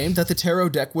then claimed that the tarot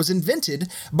deck was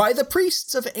invented by the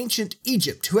priests of ancient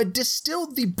Egypt, who had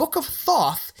distilled the Book of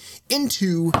Thoth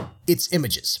into its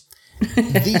images.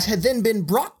 These had then been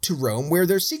brought to Rome, where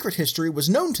their secret history was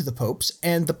known to the popes,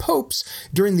 and the popes,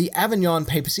 during the Avignon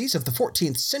papacies of the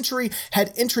 14th century,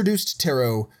 had introduced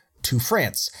tarot to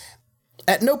France.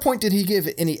 At no point did he give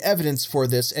any evidence for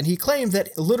this, and he claimed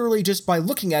that literally just by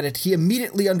looking at it, he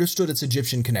immediately understood its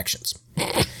Egyptian connections.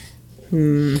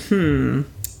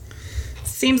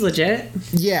 Seems legit.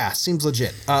 Yeah, seems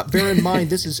legit. Bear in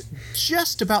mind, this is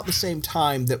just about the same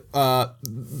time that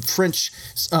French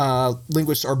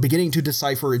linguists are beginning to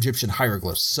decipher Egyptian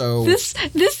hieroglyphs. So this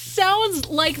sounds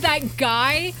like that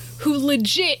guy who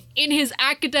legit in his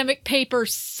academic paper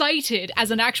cited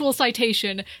as an actual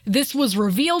citation, "This was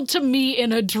revealed to me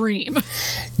in a dream."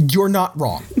 You're not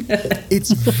wrong.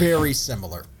 It's very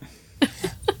similar.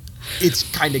 It's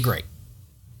kind of great.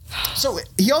 So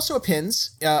he also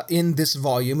appends in this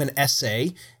volume an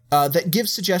essay that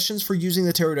gives suggestions for using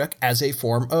the tarot deck as a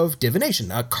form of divination.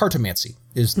 Cartomancy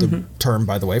is the term,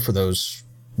 by the way, for those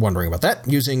wondering about that,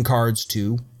 using cards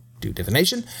to do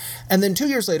divination. And then 2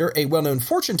 years later, a well-known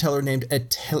fortune teller named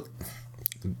Ataya.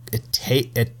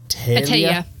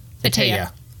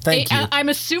 Thank you. I'm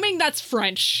assuming that's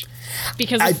French,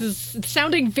 because this is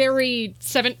sounding very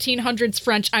 1700s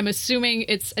French. I'm assuming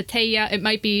it's Ataya. It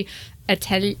might be It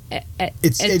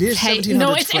is 1700s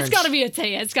No, it's got to be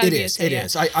Ataya. It's got to be Ataya. It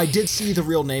is. I did see the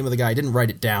real name of the guy. I didn't write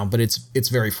it down, but it's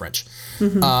very French.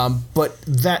 But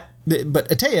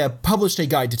Ataya published a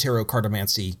guide to tarot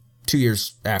cartomancy 2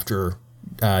 years after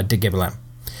de Gébelin.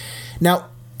 Now,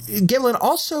 Gébelin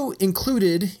also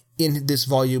included in this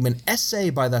volume an essay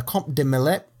by the Comte de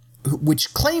Mellet,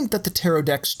 which claimed that the tarot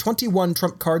deck's 21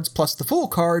 trump cards plus the Fool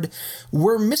card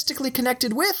were mystically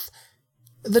connected with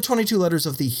the 22 letters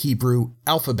of the Hebrew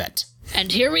alphabet.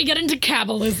 And here we get into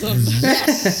Kabbalism.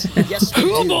 Yes, yes, we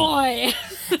Oh do. boy!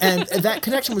 And that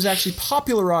connection was actually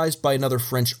popularized by another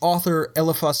French author,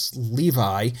 Eliphas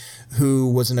Levi,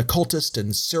 who was an occultist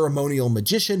and ceremonial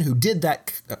magician who did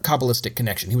that Kabbalistic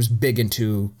connection. He was big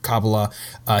into Kabbalah.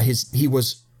 He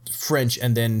was French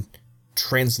and then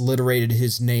transliterated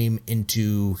his name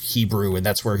into Hebrew, and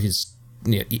that's where his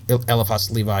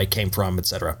Eliphas Levi came from,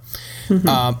 etc.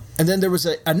 And then there was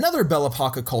another Belle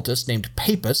Epoque occultist named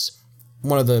Papus,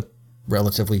 one of the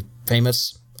relatively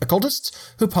famous occultists,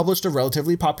 who published a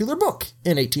relatively popular book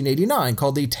in 1889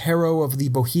 called The Tarot of the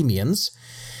Bohemians.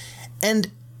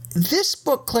 And this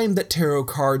book claimed that tarot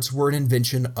cards were an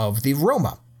invention of the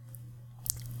Roma.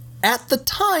 At the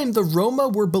time, the Roma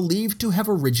were believed to have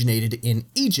originated in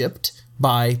Egypt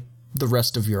by the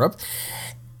rest of Europe,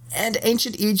 and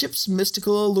ancient Egypt's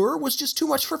mystical allure was just too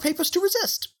much for Papists to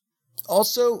resist.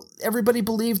 Also, everybody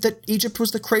believed that Egypt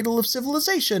was the cradle of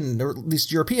civilization, or at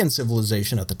least European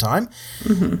civilization at the time.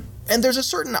 And there's a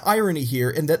certain irony here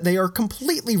in that they are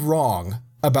completely wrong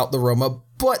about the Roma,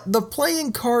 but the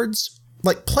playing cards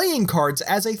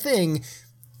as a thing,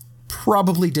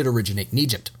 probably did originate in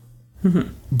Egypt.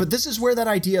 But this is where that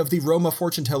idea of the Roma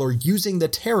fortune teller using the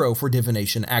tarot for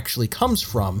divination actually comes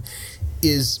from,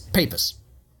 is Papus.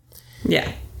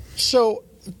 Yeah. So,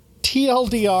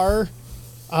 TLDR,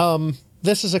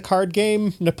 this is a card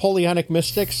game, Napoleonic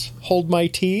Mystics, hold my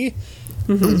tea.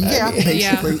 Yeah,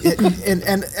 basically.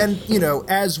 And you know,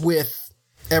 as with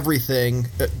everything,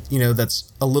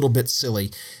 that's a little bit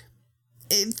silly,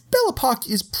 Belle Epoque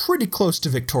is pretty close to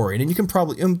Victorian, and you can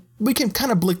probably, we can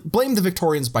kind of blame the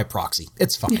Victorians by proxy.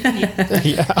 It's fine.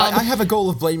 I have a goal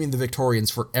of blaming the Victorians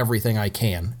for everything I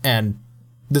can, and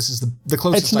this is the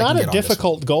closest It's I can not get a on this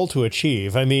difficult goal to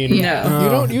achieve. I mean, No. you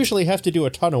don't usually have to do a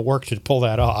ton of work to pull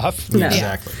that off. one. No.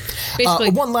 Exactly. Basically-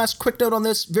 One last quick note on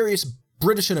this. Various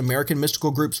British and American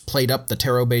mystical groups played up the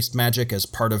tarot-based magic as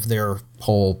part of their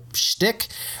whole shtick.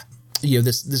 You know,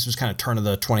 this was kind of turn of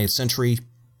the 20th century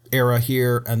era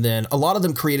here, and then a lot of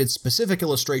them created specific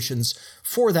illustrations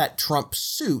for that Trump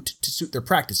suit to suit their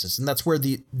practices, and that's where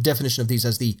the definition of these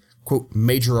as the, quote,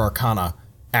 major arcana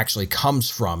actually comes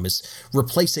from, is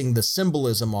replacing the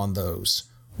symbolism on those.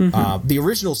 The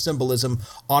original symbolism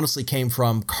honestly came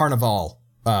from carnival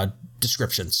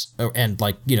descriptions and,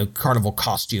 like, you know, carnival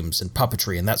costumes and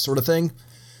puppetry and that sort of thing.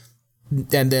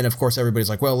 And then, of course, everybody's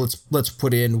like, well, let's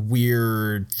put in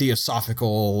weird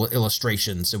theosophical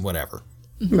illustrations and whatever.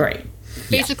 Right.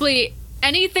 Basically,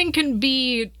 anything can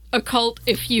be a cult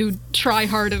if you try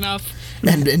hard enough.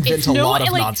 And invent a no- lot of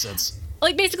like- nonsense.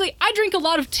 Like, basically, I drink a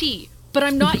lot of tea, but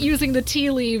I'm not using the tea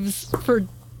leaves for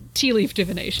tea leaf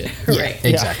divination. Right.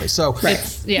 Exactly. So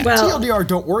Yeah. Well- TLDR,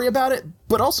 don't worry about it,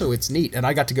 but also it's neat. And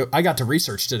I got to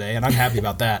research today, and I'm happy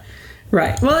about that.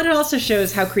 Right. Well, it also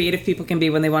shows how creative people can be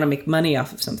when they want to make money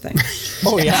off of something.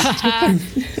 Oh, yeah.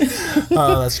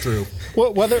 That's true.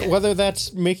 Whether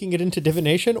that's making it into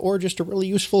divination or just a really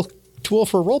useful tool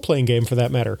for a role-playing game, for that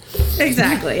matter.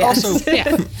 Exactly. Yes. Also,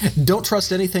 Yeah. don't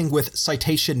trust anything with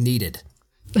citation needed.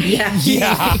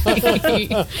 yeah.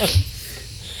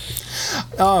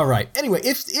 All right. Anyway,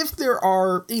 if there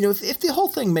are, you know, if the whole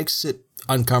thing makes it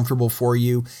uncomfortable for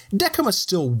you, Decuma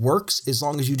still works as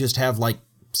long as you just have, like,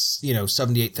 you know,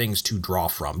 78 things to draw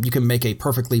from. You can make a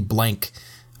perfectly blank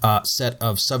set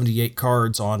of 78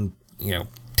 cards on, you know,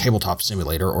 Tabletop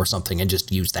Simulator or something and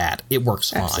just use that. It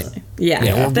works fine. Absolutely. Yeah. You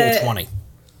know, or The- Roll20.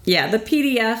 Yeah, the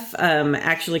PDF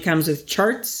actually comes with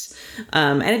charts,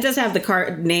 and it does have the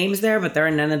card names there, but there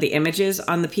are none of the images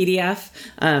on the PDF.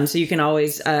 So you can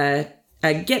always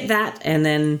get that and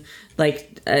then,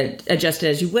 like, adjust it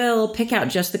as you will, pick out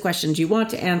just the questions you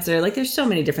want to answer. Like, there's so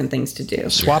many different things to do.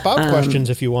 Swap out questions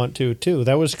if you want to, too.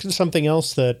 That was something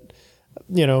else that,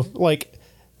 you know, like,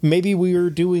 maybe we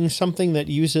were doing something that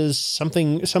uses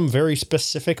some very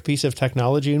specific piece of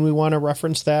technology and we want to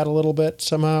reference that a little bit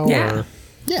somehow. Yeah. Or,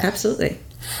 Yeah. Absolutely.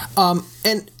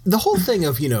 And the whole thing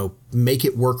of, you know, make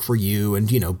it work for you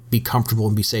and, you know, be comfortable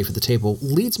and be safe at the table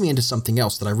leads me into something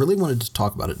else that I really wanted to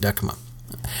talk about at Decuma.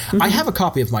 I have a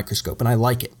copy of Microscope and I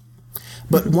like it.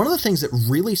 But one of the things that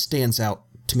really stands out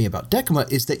to me about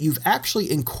Decuma is that you've actually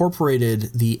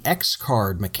incorporated the X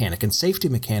card mechanic and safety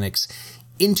mechanics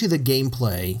into the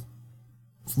gameplay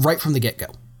right from the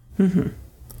get-go.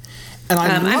 And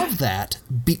I love that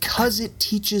because it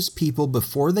teaches people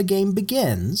before the game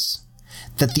begins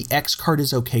that the X card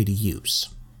is okay to use.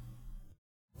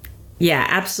 Yeah,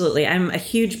 absolutely. I'm a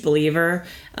huge believer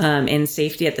in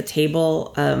safety at the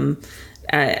table.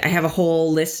 I have a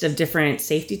whole list of different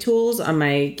safety tools on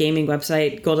my gaming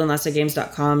website,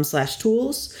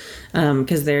 goldenlassogames.com/tools,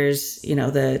 because there's, you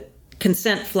know, the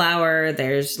consent flower,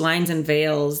 there's lines and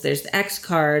veils, there's the X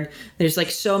card, there's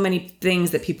like so many things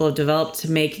that people have developed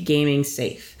to make gaming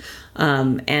safe.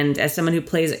 And as someone who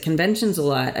plays at conventions a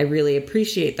lot, I really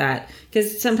appreciate that,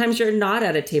 because sometimes you're not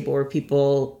at a table where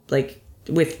people like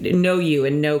know you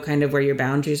and know kind of where your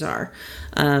boundaries are.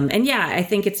 And yeah, I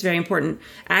think it's very important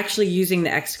actually using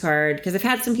the X card, because I've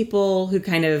had some people who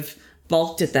kind of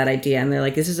balked at that idea and they're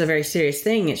like, this is a very serious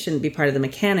thing, it shouldn't be part of the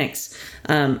mechanics.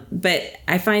 But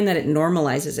I find that it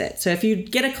normalizes it. So if you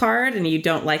get a card and you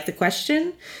don't like the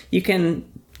question, you can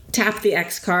tap the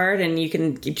X card and you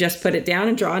can just put it down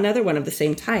and draw another one of the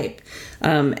same type.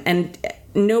 And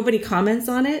nobody comments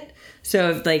on it.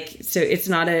 So it's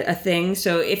not a thing.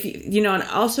 So if you know, and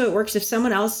also it works if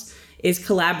someone else is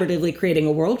collaboratively creating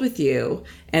a world with you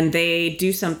and they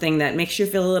do something that makes you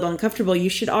feel a little uncomfortable, you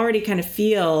should already kind of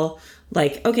feel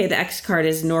like, okay, the X card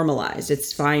is normalized.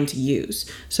 It's fine to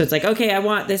use. So it's like, okay, I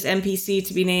want this NPC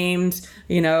to be named,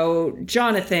 you know,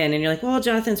 Jonathan. And you're like, well,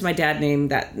 Jonathan's my dad's name.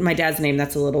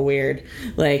 That's a little weird.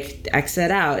 Like, X that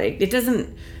out. It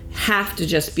doesn't have to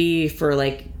just be for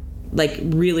like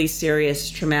really serious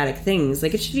traumatic things.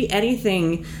 Like, it should be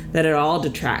anything that at all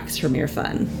detracts from your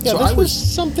fun. yeah, So this I was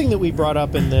something that we brought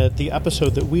up in the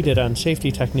episode that we did on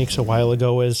safety techniques a while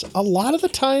ago, is a lot of the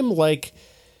time, like,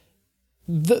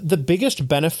 the biggest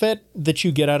benefit that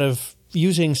you get out of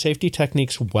using safety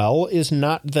techniques well is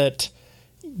not that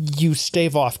you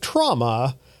stave off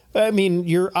trauma. I mean,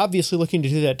 you're obviously looking to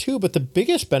do that too, but the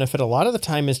biggest benefit a lot of the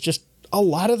time is just a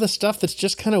lot of the stuff that's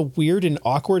just kind of weird and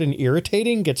awkward and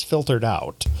irritating gets filtered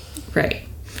out. Right.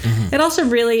 It also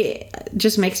really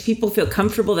just makes people feel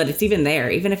comfortable that it's even there,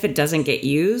 even if it doesn't get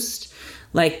used.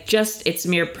 Like, just its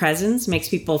mere presence makes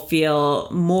people feel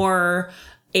more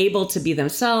able to be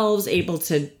themselves, able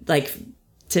to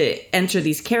to enter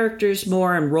these characters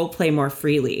more and role play more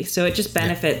freely. So it just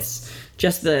benefits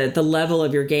just the level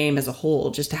of your game as a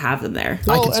whole, just to have them there.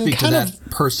 I can speak to that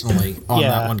personally on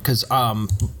that one, because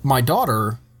my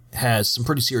daughter has some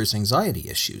pretty serious anxiety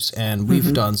issues, and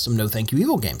we've done some No Thank You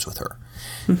Evil games with her.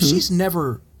 She's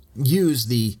never used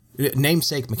the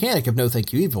namesake mechanic of No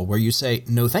Thank You Evil, where you say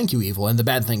no thank you evil and the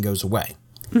bad thing goes away.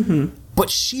 But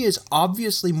she is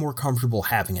obviously more comfortable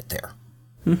having it there.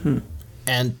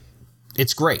 And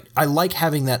it's great. I like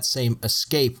having that same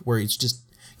escape where it's just,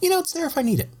 it's there if I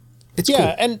need it. It's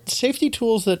cool. And safety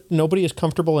tools that nobody is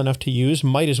comfortable enough to use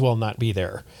might as well not be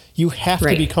there. You have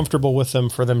to be comfortable with them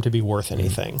for them to be worth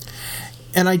anything.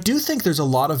 And I do think there's a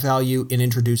lot of value in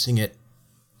introducing it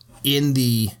in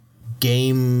the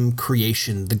game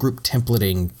creation, the group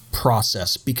templating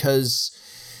process, because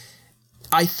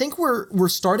I think we're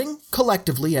starting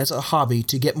collectively as a hobby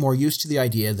to get more used to the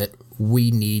idea that we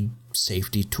need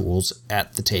safety tools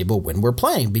at the table when we're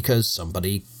playing, because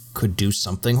somebody could do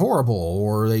something horrible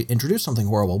or they introduce something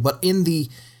horrible. But in the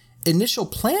initial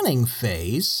planning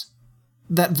phase,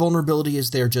 that vulnerability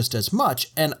is there just as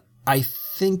much. And I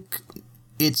think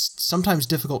it's sometimes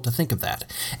difficult to think of that.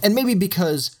 And maybe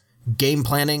because game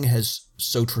planning has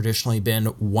so traditionally been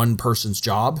one person's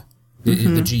job. The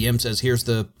GM says,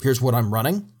 here's what I'm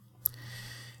running.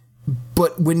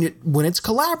 But when it's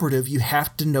collaborative, you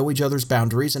have to know each other's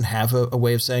boundaries and have a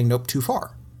way of saying, nope, too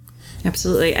far.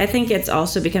 Absolutely. I think it's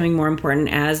also becoming more important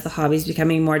as the hobby's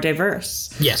becoming more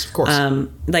diverse. Yes, of course.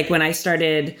 Like when I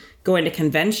started going to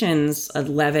conventions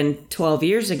 11, 12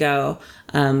 years ago,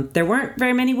 there weren't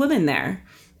very many women there.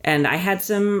 And I had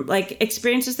some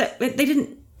experiences that they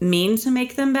didn't mean to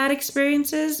make them bad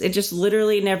experiences. It just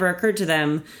literally never occurred to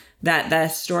them that the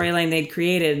storyline they'd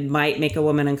created might make a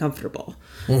woman uncomfortable.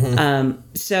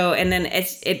 So, and then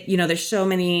there's so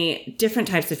many different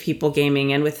types of people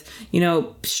gaming, and with,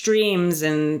 streams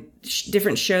and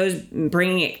different shows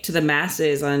bringing it to the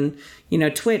masses on,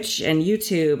 Twitch and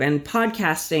YouTube and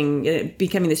podcasting,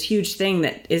 becoming this huge thing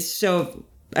that is so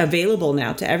available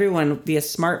now to everyone via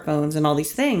smartphones and all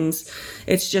these things.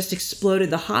 It's just exploded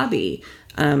the hobby.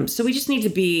 So we just need to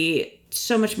be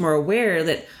so much more aware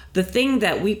that the thing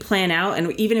that we plan out,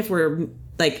 and even if we're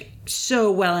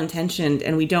so well-intentioned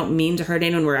and we don't mean to hurt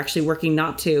anyone, we're actually working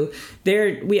not to,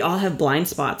 we all have blind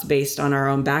spots based on our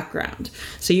own background.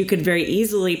 So you could very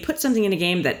easily put something in a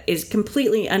game that is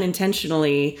completely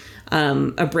unintentionally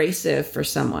abrasive for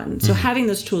someone. So having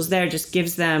those tools there just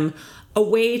gives them a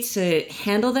way to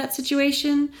handle that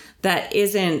situation that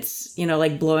isn't,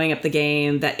 blowing up the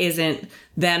game, that isn't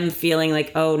them feeling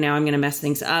like, oh, now I'm going to mess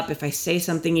things up if I say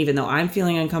something, even though I'm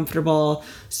feeling uncomfortable.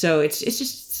 So it's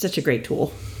just such a great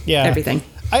tool. Yeah. Everything.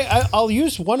 I'll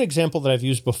use one example that I've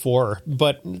used before,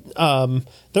 but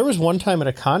there was one time at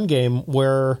a con game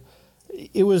where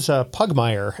it was a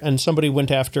Pugmire, and somebody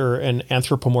went after an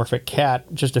anthropomorphic cat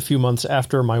just a few months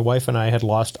after my wife and I had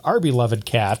lost our beloved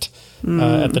cat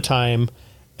at the time,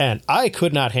 and I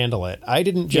could not handle it. I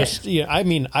didn't just,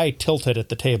 I tilted at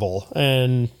the table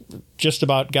and just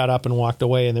about got up and walked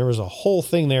away, and there was a whole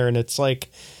thing there, and it's like,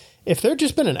 if there'd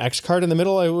just been an X card in the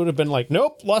middle, I would have been like,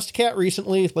 nope, lost a cat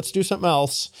recently, let's do something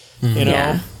else,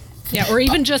 Yeah, or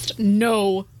even just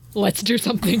no, let's do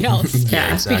something else.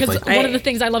 Yeah, exactly. Because one of the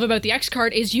things I love about the X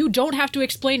card is you don't have to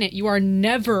explain it. You are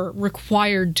never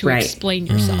required to explain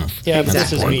yourself. Yeah, but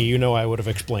this is me. I would have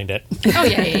explained it. Oh,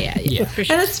 yeah. For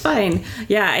sure. And that's fine.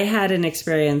 Yeah, I had an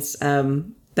experience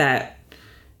that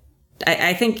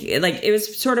I think it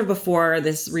was sort of before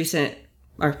this recent,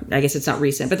 or I guess it's not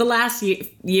recent, but the last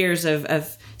years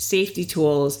of safety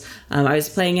tools. I was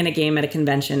playing in a game at a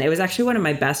convention. It was actually one of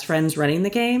my best friends running the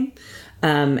game.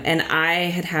 And I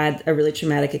had a really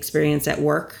traumatic experience at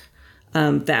work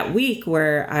that week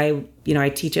where I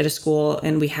teach at a school,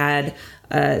 and we had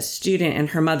a student and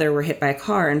her mother were hit by a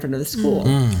car in front of the school.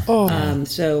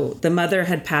 So the mother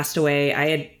had passed away. I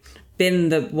had been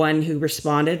the one who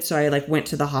responded. So I went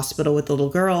to the hospital with the little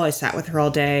girl. I sat with her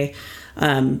all day.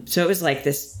 So it was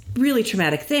this really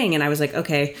traumatic thing. And I was like,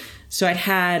 okay. So I'd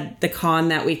had the con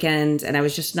that weekend, and I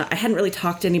hadn't really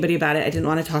talked to anybody about it. I didn't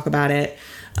want to talk about it.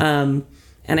 And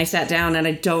I sat down, and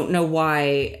I don't know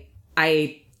why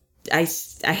I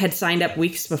had signed up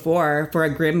weeks before for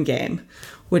a Grim game,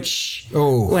 which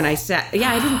when I sat,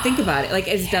 I didn't think about it.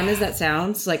 As dumb as that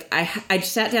sounds, I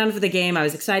sat down for the game. I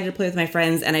was excited to play with my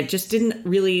friends, and it just didn't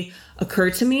really occur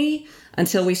to me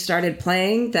until we started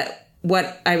playing that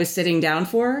what I was sitting down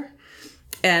for.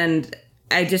 And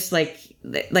I just like,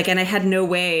 and I had no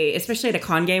way, especially at a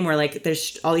con game where like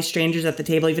there's all these strangers at the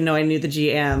table, even though I knew the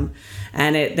GM.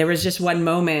 And there was just one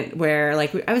moment where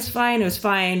like I was fine, it was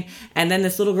fine. And then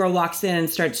this little girl walks in and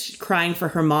starts crying for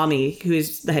her mommy,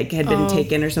 who's like had been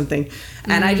taken or something.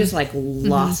 And I just like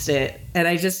lost it. And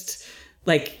I just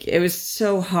like, it was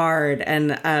so hard.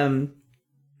 And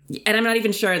I'm not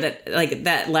even sure that like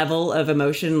that level of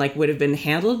emotion like would have been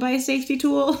handled by a safety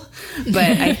tool, but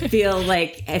I feel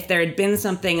like if there had been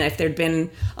something, if there'd been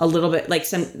a little bit like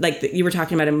some like you were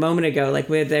talking about a moment ago, like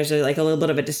where there's like a little bit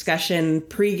of a discussion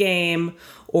pregame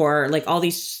or like all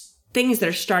these things that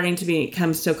are starting to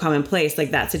become so commonplace,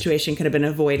 like that situation could have been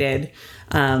avoided.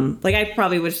 Like I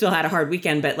probably would have still had a hard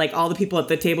weekend, but like all the people at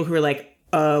the table who were like,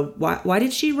 why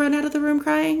did she run out of the room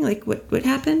crying? Like what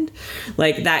happened?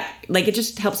 Like that, like it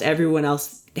just helps everyone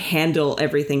else handle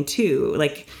everything too.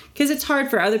 Like, cause it's hard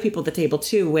for other people at the table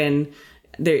too, when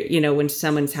they're, you know, when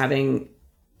someone's having,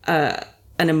 an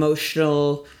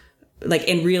emotional, like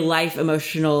in real life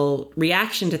emotional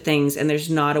reaction to things and there's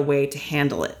not a way to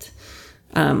handle it.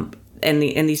 And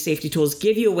these safety tools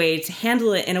give you a way to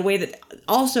handle it in a way that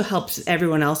also helps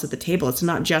everyone else at the table. It's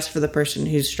not just for the person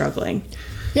who's struggling.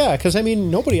 Yeah, because I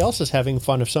mean, nobody else is having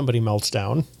fun if somebody melts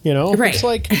down. You know, right? It's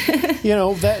like, you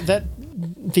know, that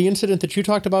the incident that you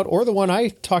talked about, or the one I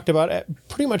talked about.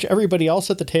 Pretty much everybody else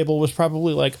at the table was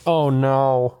probably like, "Oh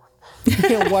no, you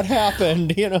know, what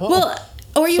happened?" You know, well,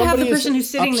 or you have the person who's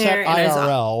sitting there and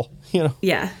IRL. You know,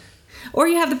 yeah, or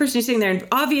you have the person who's sitting there and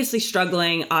obviously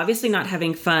struggling, obviously not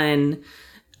having fun,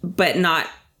 but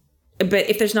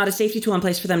if there's not a safety tool in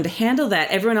place for them to handle that,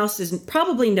 everyone else is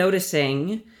probably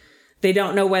noticing. They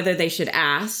don't know whether they should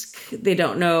ask. They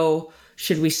don't know,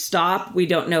 should we stop? We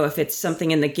don't know if it's something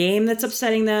in the game that's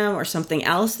upsetting them or something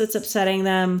else that's upsetting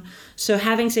them. So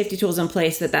having safety tools in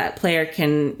place that player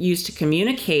can use to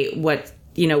communicate what,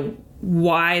 you know,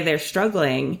 why they're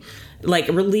struggling, like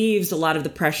relieves a lot of the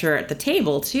pressure at the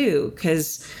table too.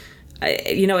 Cause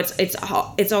you know,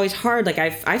 it's always hard. Like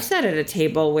I've sat at a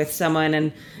table with someone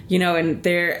and, you know, and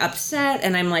they're upset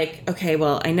and I'm like, okay,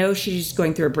 well, I know she's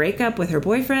going through a breakup with her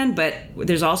boyfriend, but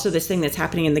there's also this thing that's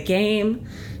happening in the game.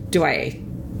 Do I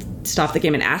stop the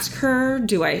game and ask her?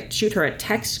 Do I shoot her a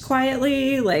text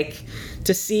quietly? Like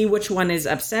to see which one is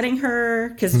upsetting her?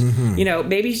 Because, you know,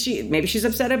 maybe she's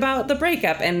upset about the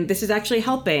breakup and this is actually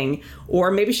helping,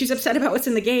 or maybe she's upset about what's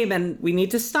in the game and we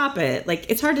need to stop it. Like,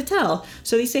 it's hard to tell.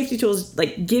 So these safety tools,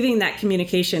 like giving that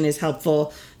communication is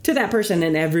helpful to that person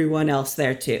and everyone else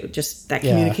there too. Just that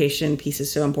communication piece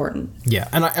is so important. Yeah,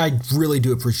 and I really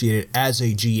do appreciate it as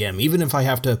a GM, even if I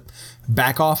have to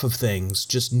back off of things,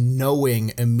 just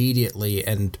knowing immediately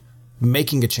and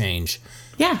making a change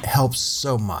helps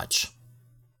so much.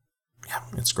 Yeah,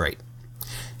 it's great.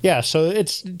 Yeah, so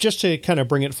it's just to kind of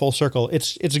bring it full circle.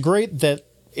 It's great that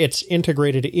it's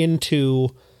integrated into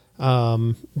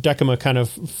Decima kind of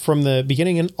from the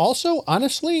beginning, and also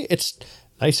honestly, it's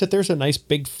nice that there's a nice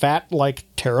big fat like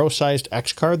tarot-sized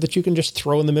X card that you can just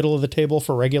throw in the middle of the table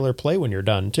for regular play when you're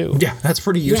done too. Yeah, that's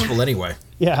pretty useful anyway.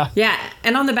 Yeah. Yeah,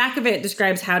 and on the back of it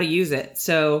describes how to use it.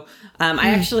 So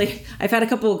I've had a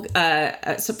couple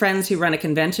some friends who run a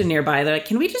convention nearby. They're like,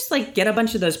 can we just like get a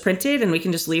bunch of those printed and we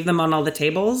can just leave them on all the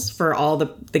tables for all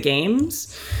the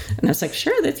games? And I was like,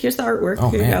 sure, here's the artwork. Oh,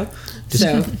 Here man. you go.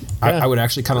 So I would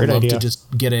actually kind of love idea. to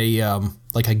just get a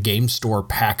like a game store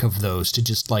pack of those to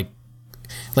just like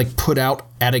put out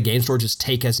at a game store, just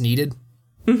take as needed.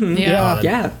 Mm-hmm.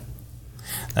 Yeah.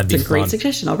 That'd be It's a great fun.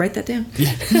 suggestion. I'll write that down.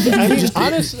 I mean,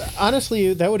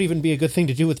 honestly, that would even be a good thing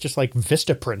to do with just like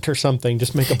Vistaprint or something.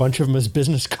 Just make a bunch of them as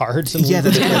business cards and leave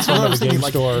them that's in what I front was of a thinking. game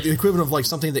Like store. the equivalent of like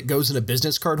something that goes in a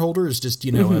business card holder is just,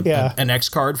 you know, an X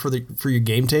card for your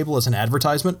game table as an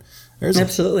advertisement.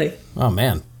 Absolutely. Oh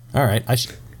man! All right, I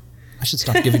should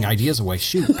stop giving ideas away.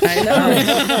 Shoot. I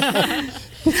know.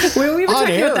 Well, we were On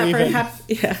talking air, about that even. for half.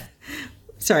 Yeah.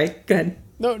 Sorry. Go ahead.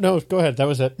 No, go ahead. That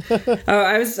was it.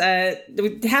 I was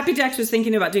Happy Jacks was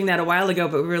thinking about doing that a while ago,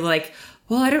 but we were like,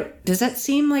 well, does that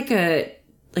seem like a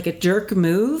jerk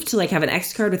move to like have an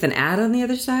X card with an ad on the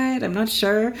other side? I'm not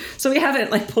sure. So we haven't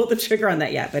like pulled the trigger on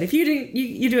that yet, but if you do,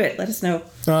 you do it. Let us know.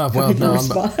 Well, no,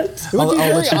 It would be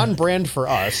very on brand for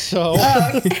us. So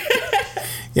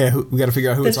yeah, we got to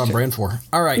figure out who it's on brand for.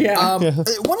 All right. Yeah.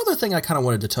 One other thing I kind of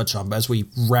wanted to touch on as we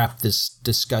wrap this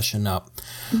discussion up,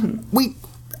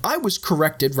 I was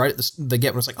corrected right at the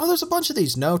get when it's like, oh, there's a bunch of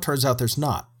these. No, turns out there's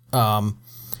not.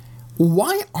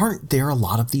 Why aren't there a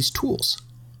lot of these tools?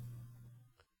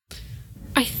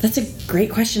 That's a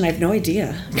great question. I have no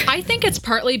idea. I think it's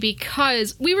partly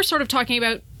because we were sort of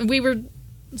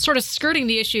skirting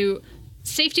the issue,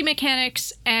 safety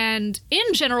mechanics, and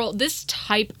in general, this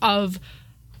type of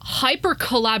hyper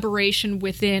collaboration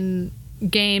within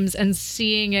games and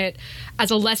seeing it as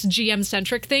a less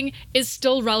GM-centric thing is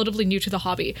still relatively new to the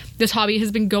hobby. This hobby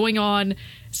has been going on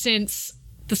since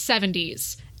the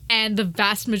 70s, and the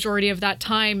vast majority of that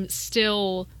time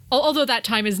still, although that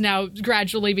time is now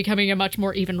gradually becoming a much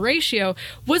more even ratio,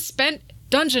 was spent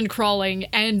dungeon crawling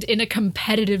and in a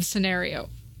competitive scenario.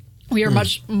 We are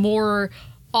much more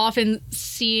often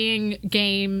seeing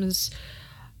games,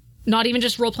 not even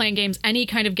just role-playing games, any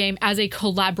kind of game, as a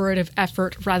collaborative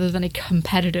effort rather than a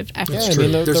competitive effort. Yeah, I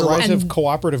mean, the rise of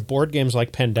cooperative board games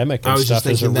like Pandemic and stuff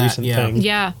is a recent thing.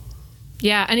 Yeah.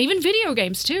 Yeah, and even video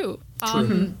games, too.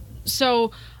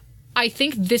 So I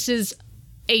think this is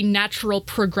a natural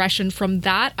progression from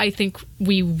that. I think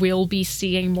we will be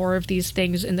seeing more of these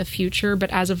things in the future,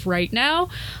 but as of right now,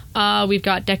 we've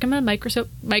got Decima,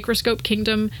 Microscope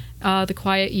Kingdom, The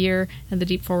Quiet Year, and The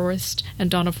Deep Forest, and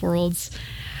Dawn of Worlds.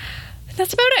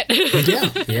 That's about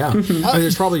it. Yeah. I mean,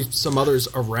 there's probably some others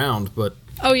around, but...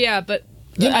 Oh, yeah, but...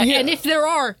 And if there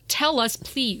are, tell us,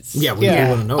 please. Yeah, we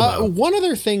want to know about it. One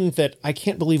other thing that I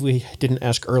can't believe we didn't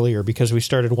ask earlier because we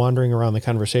started wandering around the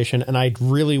conversation, and I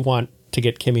really want to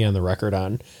get Kimmy on the record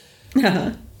on.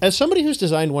 As somebody who's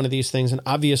designed one of these things and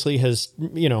obviously has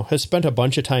spent a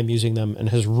bunch of time using them and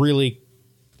has really,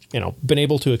 been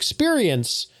able to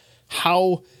experience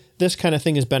how this kind of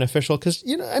thing is beneficial, because,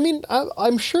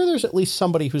 I'm sure there's at least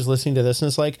somebody who's listening to this and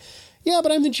is like, yeah,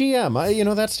 but I'm the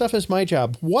GM. That stuff is my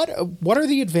job. What are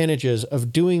the advantages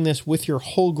of doing this with your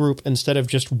whole group instead of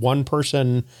just one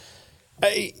person?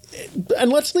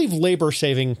 And let's leave labor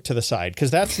saving to the side, because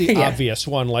that's the obvious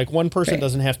one. Like, one person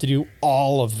doesn't have to do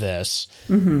all of this.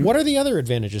 What are the other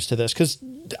advantages to this? Because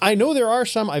I know there are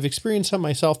some. I've experienced some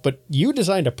myself, but you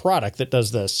designed a product that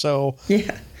does this. So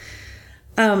yeah,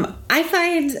 I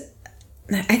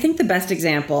think the best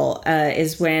example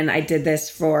is when I did this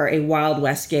for a Wild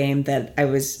West game that I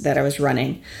was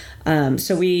running.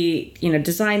 So we,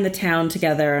 designed the town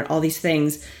together and all these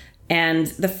things. And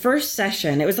the first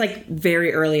session, it was like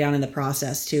very early on in the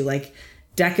process too. Like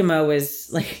Decima was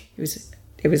like,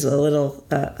 it was a little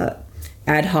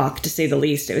ad hoc, to say the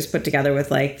least. It was put together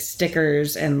with like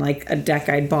stickers and like a deck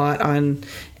I'd bought on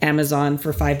Amazon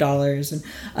for $5, and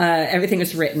everything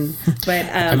was written. But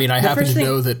I happen to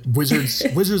know that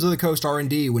Wizards of the Coast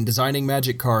R&D, when designing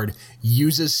Magic Card,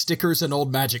 uses stickers and old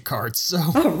Magic cards. So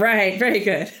right, very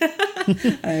good.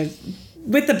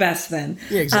 With the best then.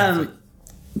 Yeah, exactly.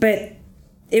 But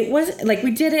it was like,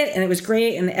 we did it and it was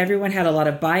great and everyone had a lot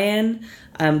of buy-in.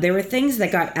 There were things that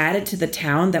got added to the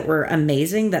town that were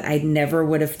amazing that I never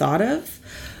would have thought of.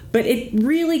 But it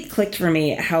really clicked for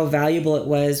me how valuable it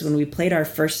was when we played our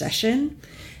first session.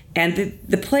 And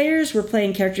the players were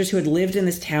playing characters who had lived in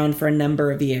this town for a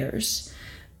number of years.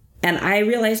 And I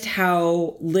realized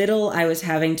how little I was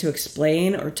having to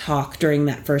explain or talk during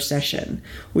that first session.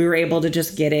 We were able to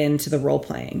just get into the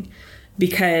role-playing.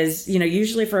 Because,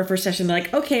 usually for a first session, they're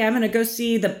like, okay, I'm going to go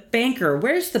see the banker.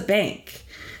 Where's the bank?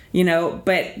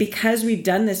 But because we've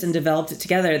done this and developed it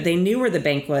together, they knew where the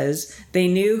bank was. They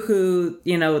knew who,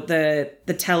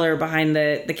 the teller behind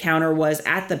the counter was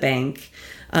at the bank,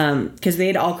 because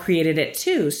they'd all created it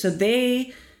too. So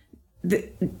they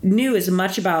knew as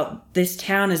much about this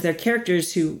town as their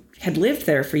characters who had lived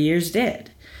there for years did.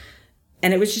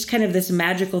 And it was just kind of this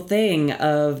magical thing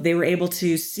of they were able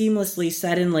to seamlessly,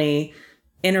 suddenly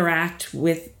interact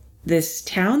with this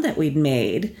town that we'd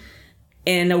made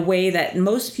in a way that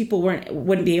most people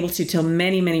wouldn't be able to till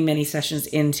many, many, many sessions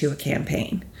into a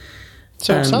campaign.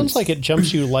 So it sounds like it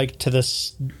jumps you like to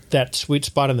that sweet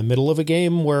spot in the middle of a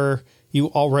game where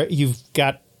you've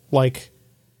got like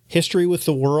history with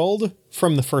the world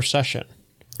from the first session.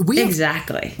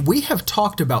 Exactly. We have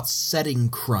talked about setting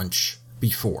crunch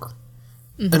before.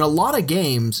 In a lot of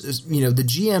games, the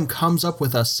GM comes up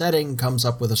with a setting, comes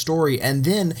up with a story, and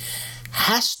then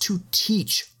has to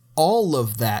teach all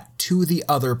of that to the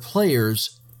other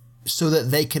players so that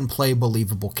they can play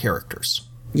believable characters.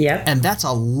 Yeah. And that's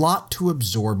a lot to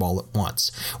absorb all at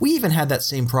once. We even had that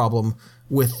same problem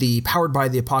with the Powered by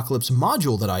the Apocalypse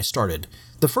module that I started.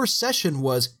 The first session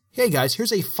was, hey guys,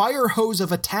 here's a fire hose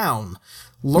of a town.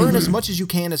 Learn as much as you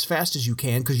can, as fast as you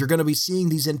can, because you're going to be seeing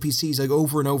these NPCs like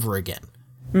over and over again.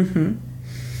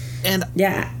 And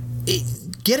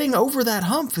getting over that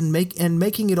hump and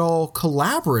making it all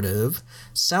collaborative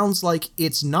sounds like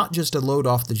it's not just a load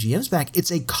off the GM's back, it's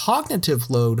a cognitive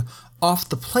load off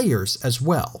the players as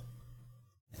well.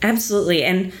 Absolutely.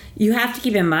 And you have to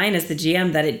keep in mind as the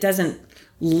GM that it doesn't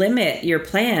limit your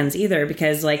plans either,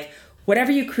 because like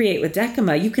whatever you create with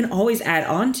Decima, you can always add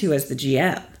on to as the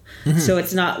GM. So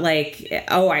it's not like,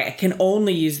 oh, I can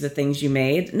only use the things you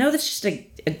made. No, that's just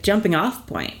jumping off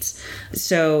points.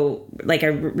 So like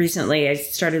recently I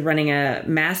started running a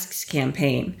masks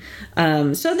campaign.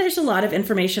 So there's a lot of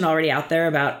information already out there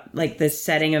about like the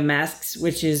setting of masks,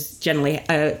 which is generally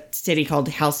a city called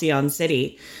Halcyon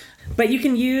City. But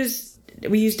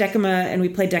we used Decima, and we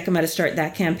played Decima to start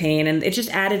that campaign, and it just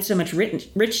added so much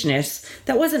richness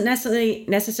that wasn't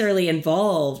necessarily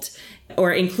involved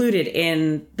or included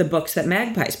in the books that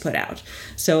Magpies put out.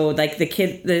 So like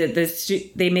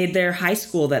they made their high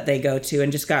school that they go to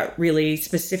and just got really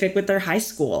specific with their high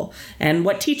school and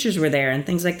what teachers were there and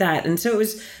things like that. And so it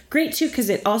was great too, because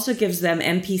it also gives them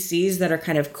NPCs that are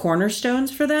kind of cornerstones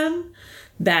for them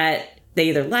that they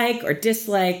either like or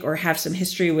dislike or have some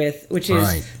history with, which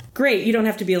is great. You don't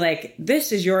have to be like,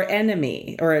 this is your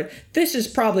enemy, or this is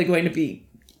probably going to be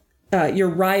your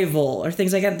rival, or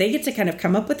things like that. They get to kind of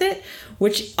come up with it,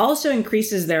 which also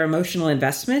increases their emotional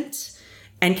investment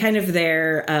and kind of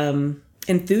their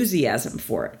enthusiasm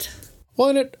for it. Well,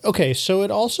 and so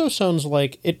it also sounds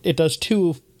like it does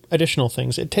two additional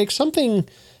things. It takes something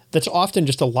that's often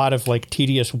just a lot of like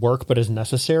tedious work, but is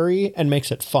necessary, and makes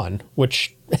it fun,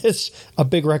 which is a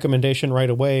big recommendation right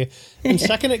away. And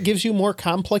second, it gives you more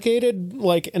complicated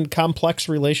and complex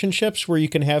relationships where you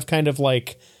can have kind of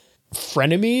like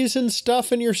frenemies and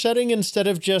stuff in your setting instead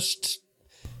of just,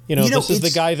 this is the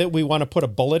guy that we want to put a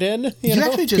bullet in. You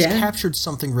actually just captured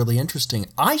something really interesting.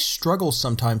 I struggle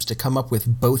sometimes to come up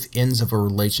with both ends of a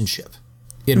relationship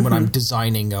when I'm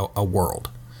designing a world.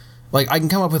 Like, I can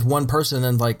come up with one person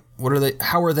and like,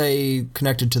 how are they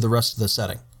connected to the rest of the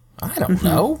setting? I don't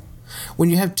know. When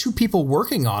you have two people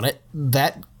working on it,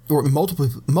 or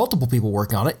multiple people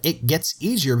working on it, it gets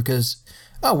easier because,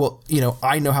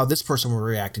 I know how this person will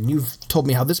react, and you've told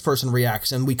me how this person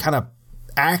reacts, and we kind of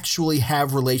actually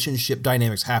have relationship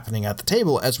dynamics happening at the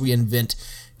table as we invent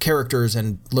characters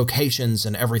and locations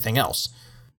and everything else.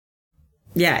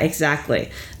 Yeah,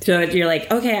 exactly. So you're like,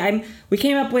 okay, we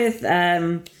came up with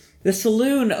the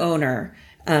saloon owner,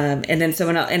 and then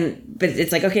someone else, but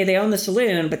it's like, okay, they own the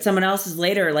saloon, but someone else is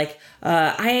later like,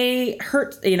 I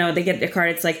hurt, they get a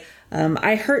card. It's like,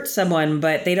 I hurt someone,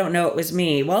 but they don't know it was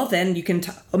me. Well, then you can,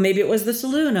 maybe it was the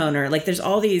saloon owner. Like there's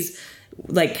all these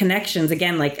like connections,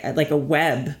 again, like a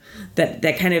web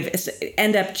that kind of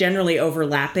end up generally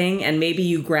overlapping. And maybe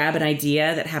you grab an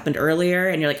idea that happened earlier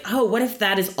and you're like, oh, what if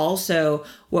that is also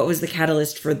what was the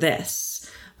catalyst for this?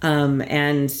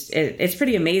 And it's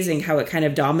pretty amazing how it kind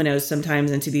of dominoes sometimes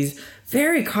into these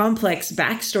very complex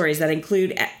backstories that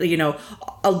include,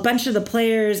 a bunch of the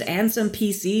players and some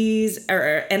PCs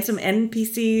and some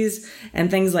NPCs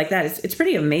and things like that. It's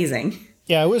pretty amazing.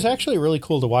 Yeah, it was actually really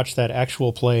cool to watch that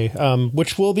actual play,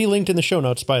 which will be linked in the show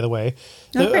notes, by the way,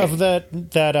 of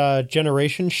that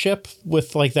generation ship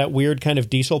with like that weird kind of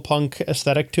diesel punk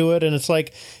aesthetic to it. And it's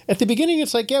like, at the beginning,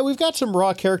 it's like, yeah, we've got some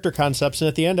raw character concepts. And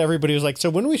at the end, everybody was like,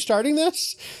 so when are we starting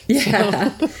this?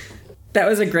 Yeah. So. That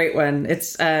was a great one.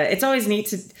 It's always neat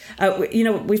to,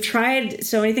 we've tried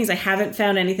so many things. I haven't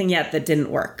found anything yet that didn't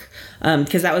work,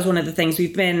 because that was one of the things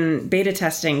we've been beta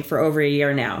testing for over a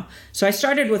year now. So I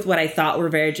started with what I thought were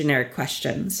very generic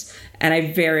questions. And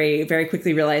I very, very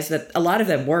quickly realized that a lot of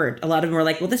them weren't. A lot of them were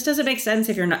like, well, this doesn't make sense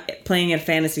if you're not playing in a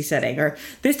fantasy setting, or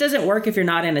this doesn't work if you're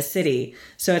not in a city.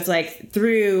 So it's like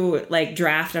through like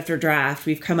draft after draft,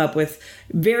 we've come up with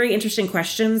very interesting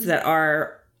questions that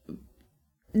are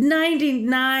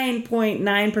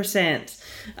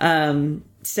 99.9%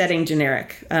 setting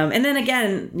generic. And then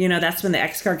again, that's when the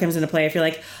X card comes into play. If you're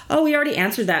like, oh, we already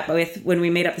answered that when we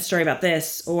made up the story about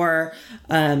this, or,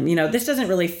 this doesn't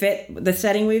really fit the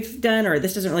setting we've done, or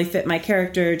this doesn't really fit my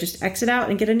character, just X it out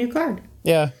and get a new card.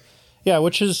 Yeah. Yeah,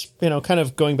 which is, kind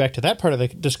of going back to that part of the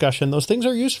discussion, those things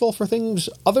are useful for things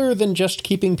other than just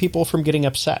keeping people from getting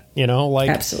upset,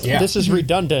 Absolutely. This is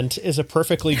redundant is a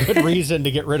perfectly good reason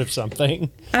to get rid of something.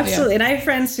 Absolutely. Yeah. And I have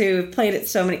friends who played it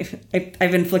so many,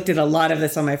 I've inflicted a lot of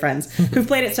this on my friends who've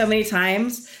played it so many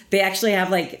times, they actually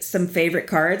have like some favorite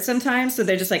cards sometimes. So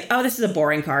they're just like, oh, this is a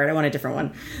boring card, I want a different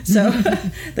one. So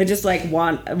they just like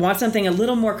want something a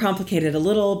little more complicated, a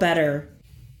little better.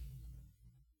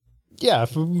 Yeah,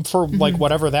 for like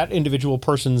whatever that individual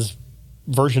person's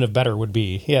version of better would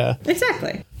be. Yeah.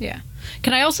 Exactly. Yeah.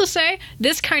 Can I also say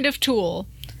this kind of tool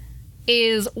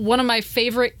is one of my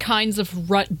favorite kinds of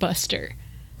rut buster.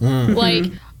 Mm.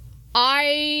 Like,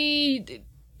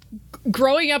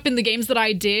 growing up in the games that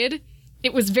I did,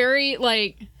 it was very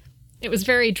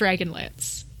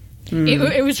Dragonlance.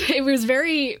 Mm. It was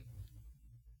very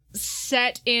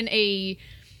set in a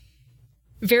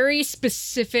very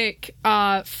specific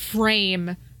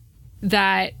frame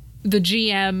that the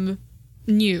GM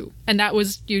knew, and that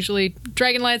was usually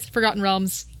Dragonlance, Forgotten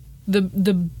Realms,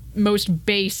 the most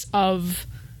base of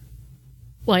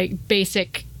like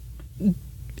basic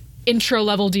intro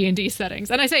level D&D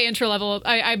settings. And I say intro level,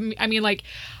 I mean like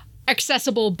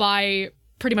accessible by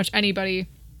pretty much anybody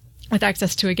with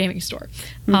access to a gaming store.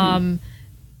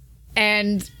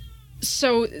 And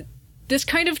so this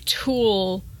kind of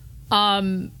tool,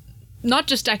 not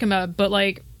just Decima, but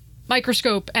like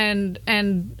Microscope and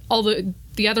all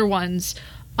the other ones,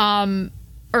 are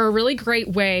a really great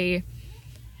way,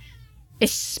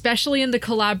 especially in the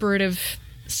collaborative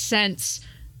sense,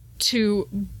 to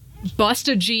bust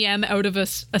a GM out of a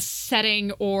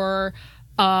setting or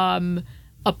a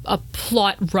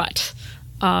plot rut.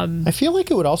 I feel like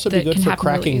it would also be good for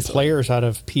cracking really players out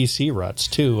of PC ruts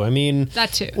too. I mean,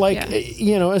 that too. Like,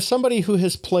 you know, as somebody who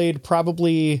has played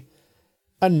probably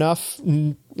enough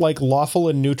like lawful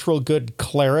and neutral good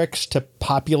clerics to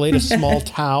populate a small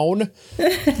town,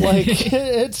 like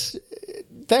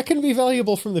that can be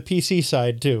valuable from the PC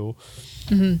side too.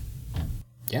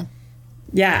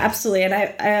 Yeah, absolutely.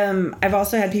 And I've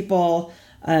also had people,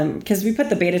 because we put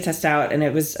the beta test out and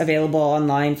it was available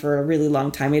online for a really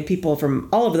long time. We had people from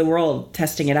all over the world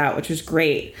testing it out, which was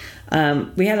great.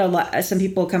 We had some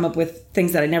people come up with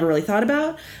things that I never really thought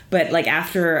about, but like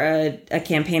after a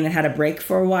campaign that had a break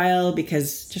for a while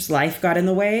because just life got in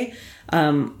the way,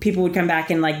 people would come back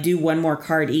and like do one more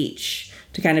card each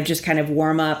to kind of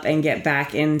warm up and get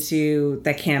back into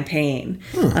the campaign.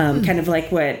 Kind of like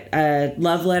what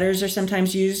love letters are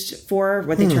sometimes used for,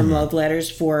 what they term love letters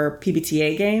for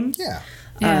PBTA games.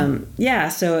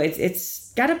 So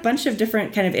it's got a bunch of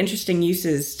different kind of interesting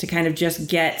uses to kind of just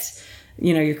get,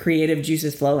 you know, your creative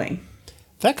juices flowing.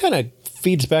 That kind of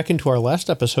feeds back into our last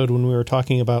episode when we were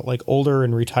talking about like older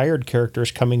and retired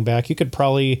characters coming back. You could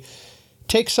probably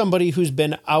take somebody who's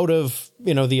been out of,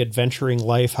 you know, the adventuring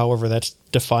life, however that's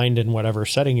defined in whatever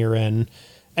setting you're in,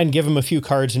 and give them a few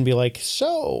cards and be like,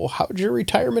 so how did your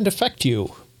retirement affect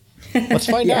you? Let's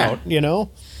find out, you know?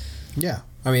 Yeah.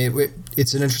 I mean,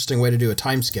 it's an interesting way to do a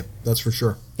time skip. That's for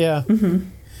sure. Yeah.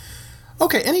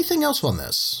 Okay. Anything else on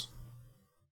this?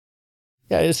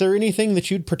 Yeah. Is there anything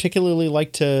that you'd particularly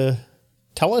like to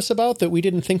tell us about that we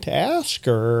didn't think to ask,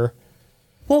 or?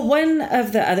 Well, one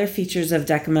of the other features of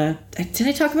Decima, did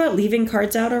I talk about leaving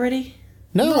cards out already?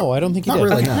 No, I don't think you did.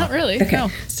 Really, Okay. Not really. Okay. No.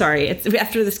 Sorry. It's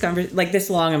after this like this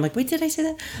long, I'm like, wait, did I say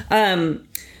that?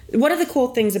 One of the cool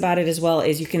things about it as well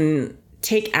is you can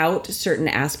take out certain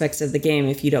aspects of the game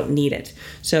if you don't need it.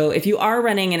 So if you are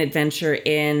running an adventure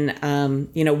in,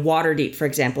 Waterdeep, for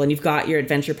example, and you've got your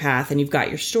adventure path and you've got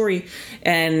your story,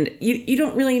 and you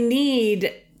don't really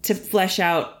need to flesh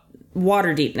out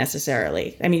Waterdeep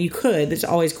necessarily. I mean, you could. There's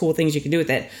always cool things you can do with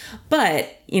it.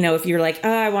 But, you know, if you're like,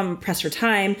 I want to press for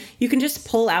time, you can just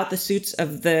pull out the suits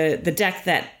of the deck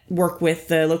that work with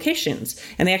the locations.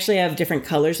 And they actually have different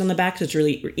colors on the back, so it's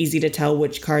really easy to tell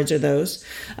which cards are those.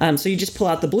 So you just pull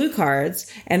out the blue cards,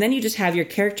 and then you just have your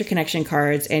character connection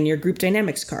cards and your group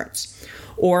dynamics cards.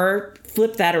 Or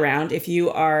flip that around. If you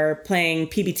are playing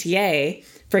PBTA,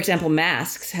 for example,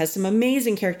 Masks has some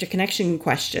amazing character connection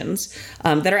questions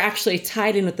that are actually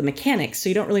tied in with the mechanics. So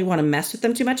you don't really want to mess with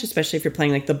them too much, especially if you're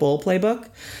playing like the Bull playbook.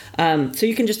 So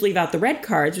you can just leave out the red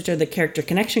cards, which are the character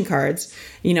connection cards,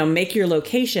 you know, make your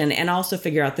location and also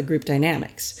figure out the group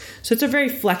dynamics. So it's a very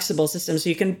flexible system. So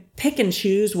you can pick and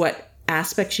choose what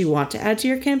aspects you want to add to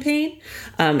your campaign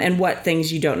and what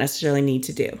things you don't necessarily need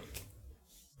to do.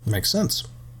 Makes sense.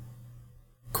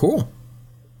 Cool.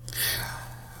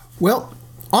 Well,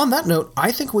 on that note,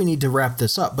 I think we need to wrap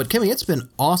this up. But Kimmy, it's been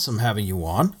awesome having you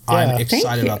on. Yeah. I'm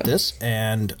excited about this,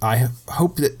 and I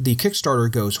hope that the Kickstarter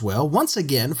goes well. Once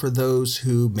again, for those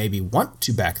who maybe want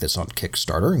to back this on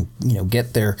Kickstarter and, you know,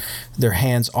 get their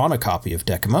hands on a copy of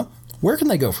Decima, where can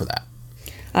they go for that?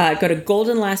 Go to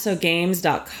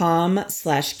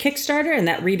goldenlassogames.com/Kickstarter, and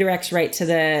that redirects right to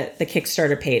the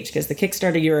Kickstarter page, because the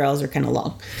Kickstarter URLs are kind of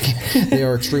long. They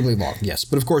are extremely long, yes.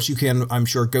 But of course, you can, I'm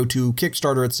sure, go to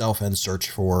Kickstarter itself and search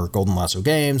for Golden Lasso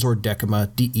Games or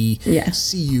Decima,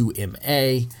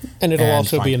 DECUMA. And it'll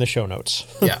also be in the show notes.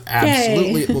 Yeah,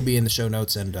 absolutely. It will be in the show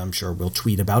notes, and I'm sure we'll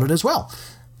tweet about it as well.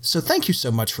 So thank you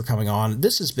so much for coming on.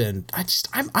 This has been,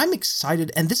 I'm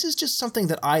excited, and this is just something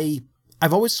that I've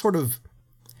always sort of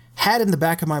had in the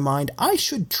back of my mind. I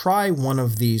should try one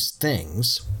of these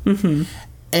things. Mm-hmm.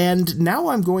 And now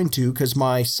I'm going to, because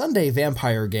my Sunday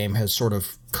vampire game has sort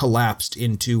of collapsed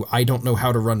into, I don't know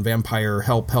how to run vampire,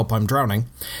 help, I'm drowning.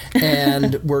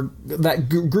 And that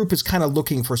group is kind of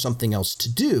looking for something else to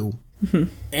do.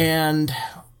 Mm-hmm. And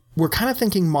we're kind of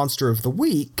thinking Monster of the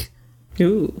Week.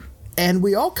 Ooh. And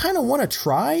we all kind of want to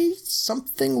try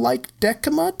something like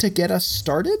Decima to get us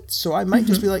started. So I might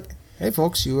just be like, hey,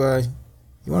 folks, you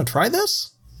want to try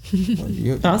this?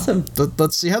 Awesome.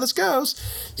 Let's see how this goes.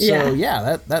 So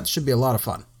that should be a lot of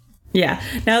fun. Yeah.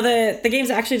 Now the game's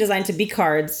actually designed to be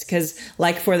cards because,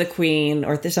 like for the Queen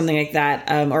or something like that,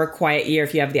 or a Quiet Year,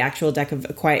 if you have the actual deck of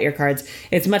Quiet Year cards,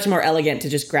 it's much more elegant to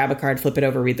just grab a card, flip it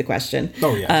over, read the question.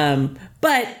 Oh yeah.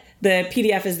 But the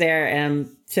PDF is there,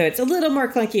 so it's a little more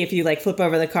clunky if you like flip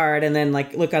over the card and then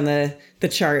like look on the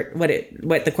chart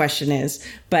what the question is.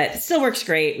 But it still works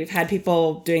great. We've had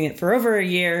people doing it for over a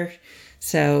year.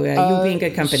 So you'll be in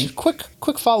good company.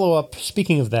 Quick follow-up,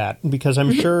 speaking of that, because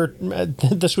I'm sure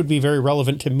this would be very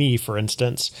relevant to me, for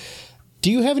instance. Do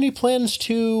you have any plans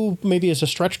to, maybe as a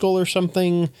stretch goal or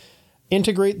something,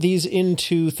 integrate these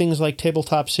into things like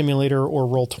Tabletop Simulator or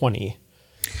Roll20?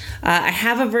 I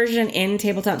have a version in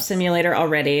Tabletop Simulator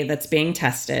already that's being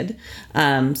tested.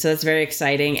 So that's very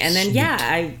exciting. And then,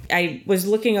 I was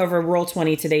looking over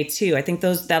Roll20 today, too. I think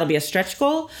that'll be a stretch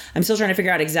goal. I'm still trying to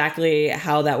figure out exactly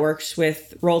how that works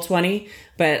with Roll20.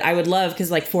 But I would love,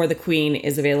 because like For the Queen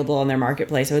is available on their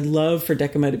marketplace. I would love for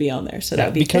Decimo to be on there. So that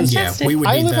would be fantastic. Yeah, we would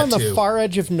I need live that on the too. far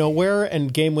edge of nowhere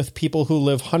and game with people who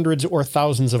live hundreds or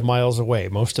thousands of miles away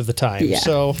most of the time. Yeah.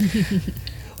 So...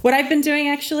 What I've been doing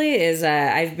actually is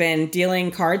I've been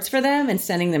dealing cards for them and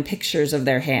sending them pictures of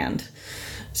their hand.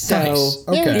 So Nice.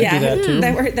 Okay. yeah, do that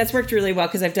too. that's worked really well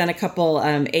because I've done a couple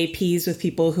APs with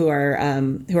people who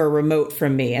are remote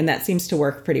from me, and that seems to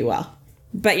work pretty well.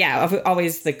 But yeah,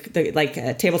 always the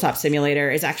Tabletop Simulator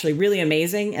is actually really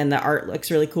amazing, and the art looks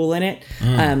really cool in it.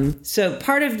 So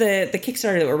part of the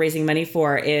Kickstarter that we're raising money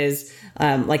for is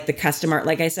like the custom art.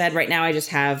 Like I said, right now I just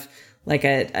have like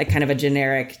a kind of a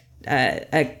generic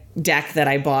a deck that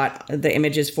I bought the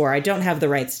images for. I don't have the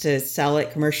rights to sell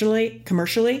it commercially.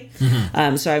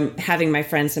 So I'm having my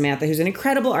friend Samantha, who's an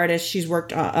incredible artist. She's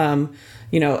worked,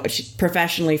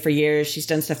 professionally for years. She's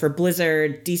done stuff for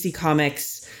Blizzard, DC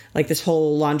Comics, like this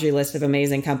whole laundry list of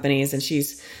amazing companies. And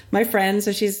she's my friend,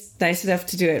 so she's nice enough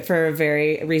to do it for a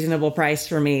very reasonable price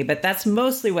for me. But that's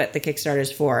mostly what the Kickstarter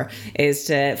is for, is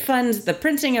to fund the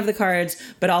printing of the cards,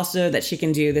 but also that she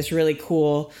can do this really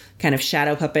cool kind of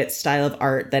shadow puppet style of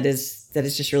art that is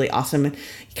just really awesome.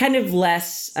 Kind of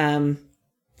less,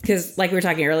 because like we were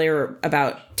talking earlier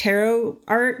about tarot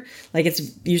art, like it's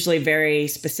usually very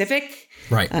specific.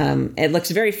 Right. It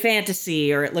looks very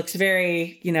fantasy, or it looks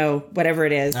very, whatever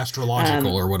it is.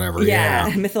 Astrological or whatever.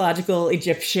 Yeah. Mythological,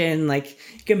 Egyptian, like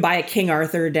you can buy a King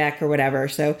Arthur deck or whatever.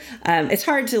 So it's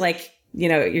hard to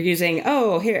you're using,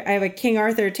 here, I have a King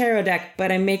Arthur tarot deck,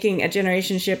 but I'm making a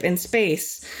generation ship in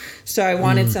space. So I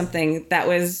wanted something that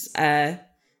was kind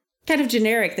of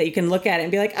generic that you can look at it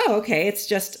and be like, oh, okay, it's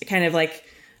just kind of like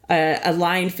a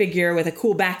line figure with a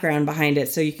cool background behind it.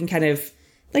 So you can kind of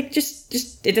like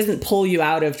just it doesn't pull you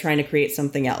out of trying to create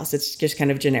something else. It's just kind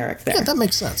of generic there. Yeah, that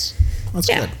makes sense. That's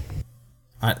good.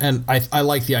 And I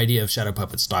like the idea of shadow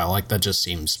puppet style. Like that just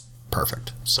seems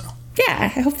perfect. So yeah,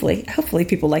 hopefully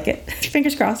people like it.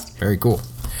 Fingers crossed. Very cool.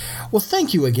 Well,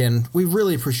 thank you again. We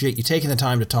really appreciate you taking the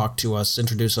time to talk to us,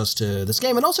 introduce us to this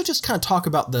game, and also just kind of talk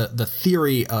about the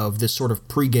theory of this sort of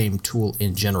pregame tool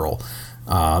in general.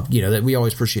 That we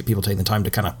always appreciate people taking the time to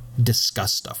kind of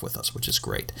discuss stuff with us, which is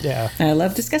great. Yeah. I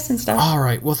love discussing stuff. All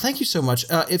right. Well, thank you so much.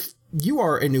 If you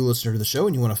are a new listener to the show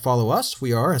and you want to follow us,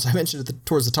 we are, as I mentioned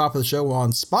towards the top of the show,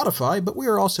 on Spotify, but we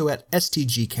are also at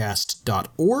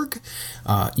stgcast.org.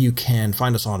 You can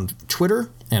find us on Twitter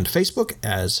and Facebook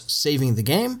as Saving the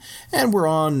Game, and we're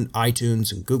on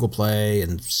iTunes and Google Play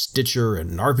and Stitcher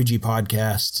and RPG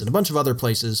Podcasts and a bunch of other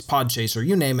places, Podchaser,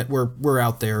 you name it, we're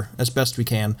out there as best we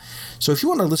can. So if you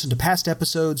want to listen to past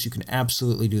episodes, you can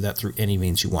absolutely do that through any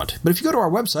means you want. But if you go to our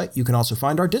website, you can also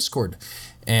find our Discord,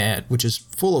 which is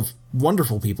full of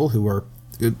wonderful people who are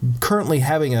currently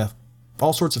having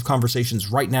all sorts of conversations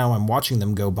right now. I'm watching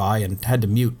them go by and had to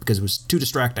mute because it was too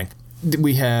distracting.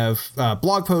 We have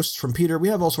blog posts from Peter. We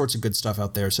have all sorts of good stuff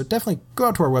out there. So definitely go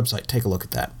out to our website, take a look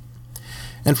at that.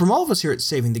 And from all of us here at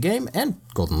Saving the Game and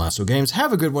Golden Lasso Games,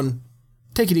 have a good one.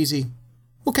 Take it easy.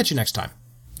 We'll catch you next time.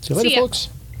 See you later, folks.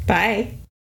 Bye.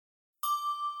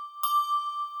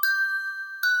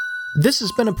 This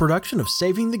has been a production of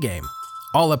Saving the Game.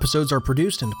 All episodes are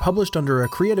produced and published under a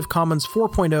Creative Commons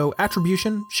 4.0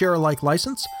 Attribution Share Alike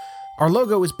license. Our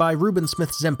logo is by Ruben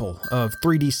Smith Zempel of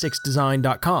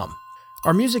 3d6design.com.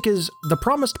 Our music is The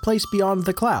Promised Place Beyond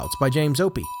the Clouds by James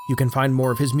Opie. You can find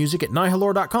more of his music at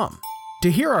nihilore.com.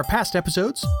 To hear our past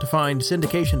episodes, to find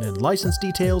syndication and license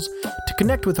details, to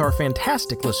connect with our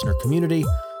fantastic listener community,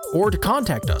 or to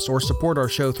contact us or support our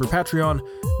show through Patreon,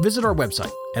 visit our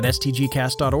website at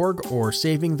stgcast.org or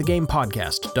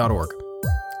savingthegamepodcast.org.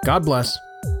 God bless,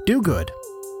 do good,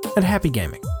 and happy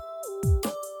gaming.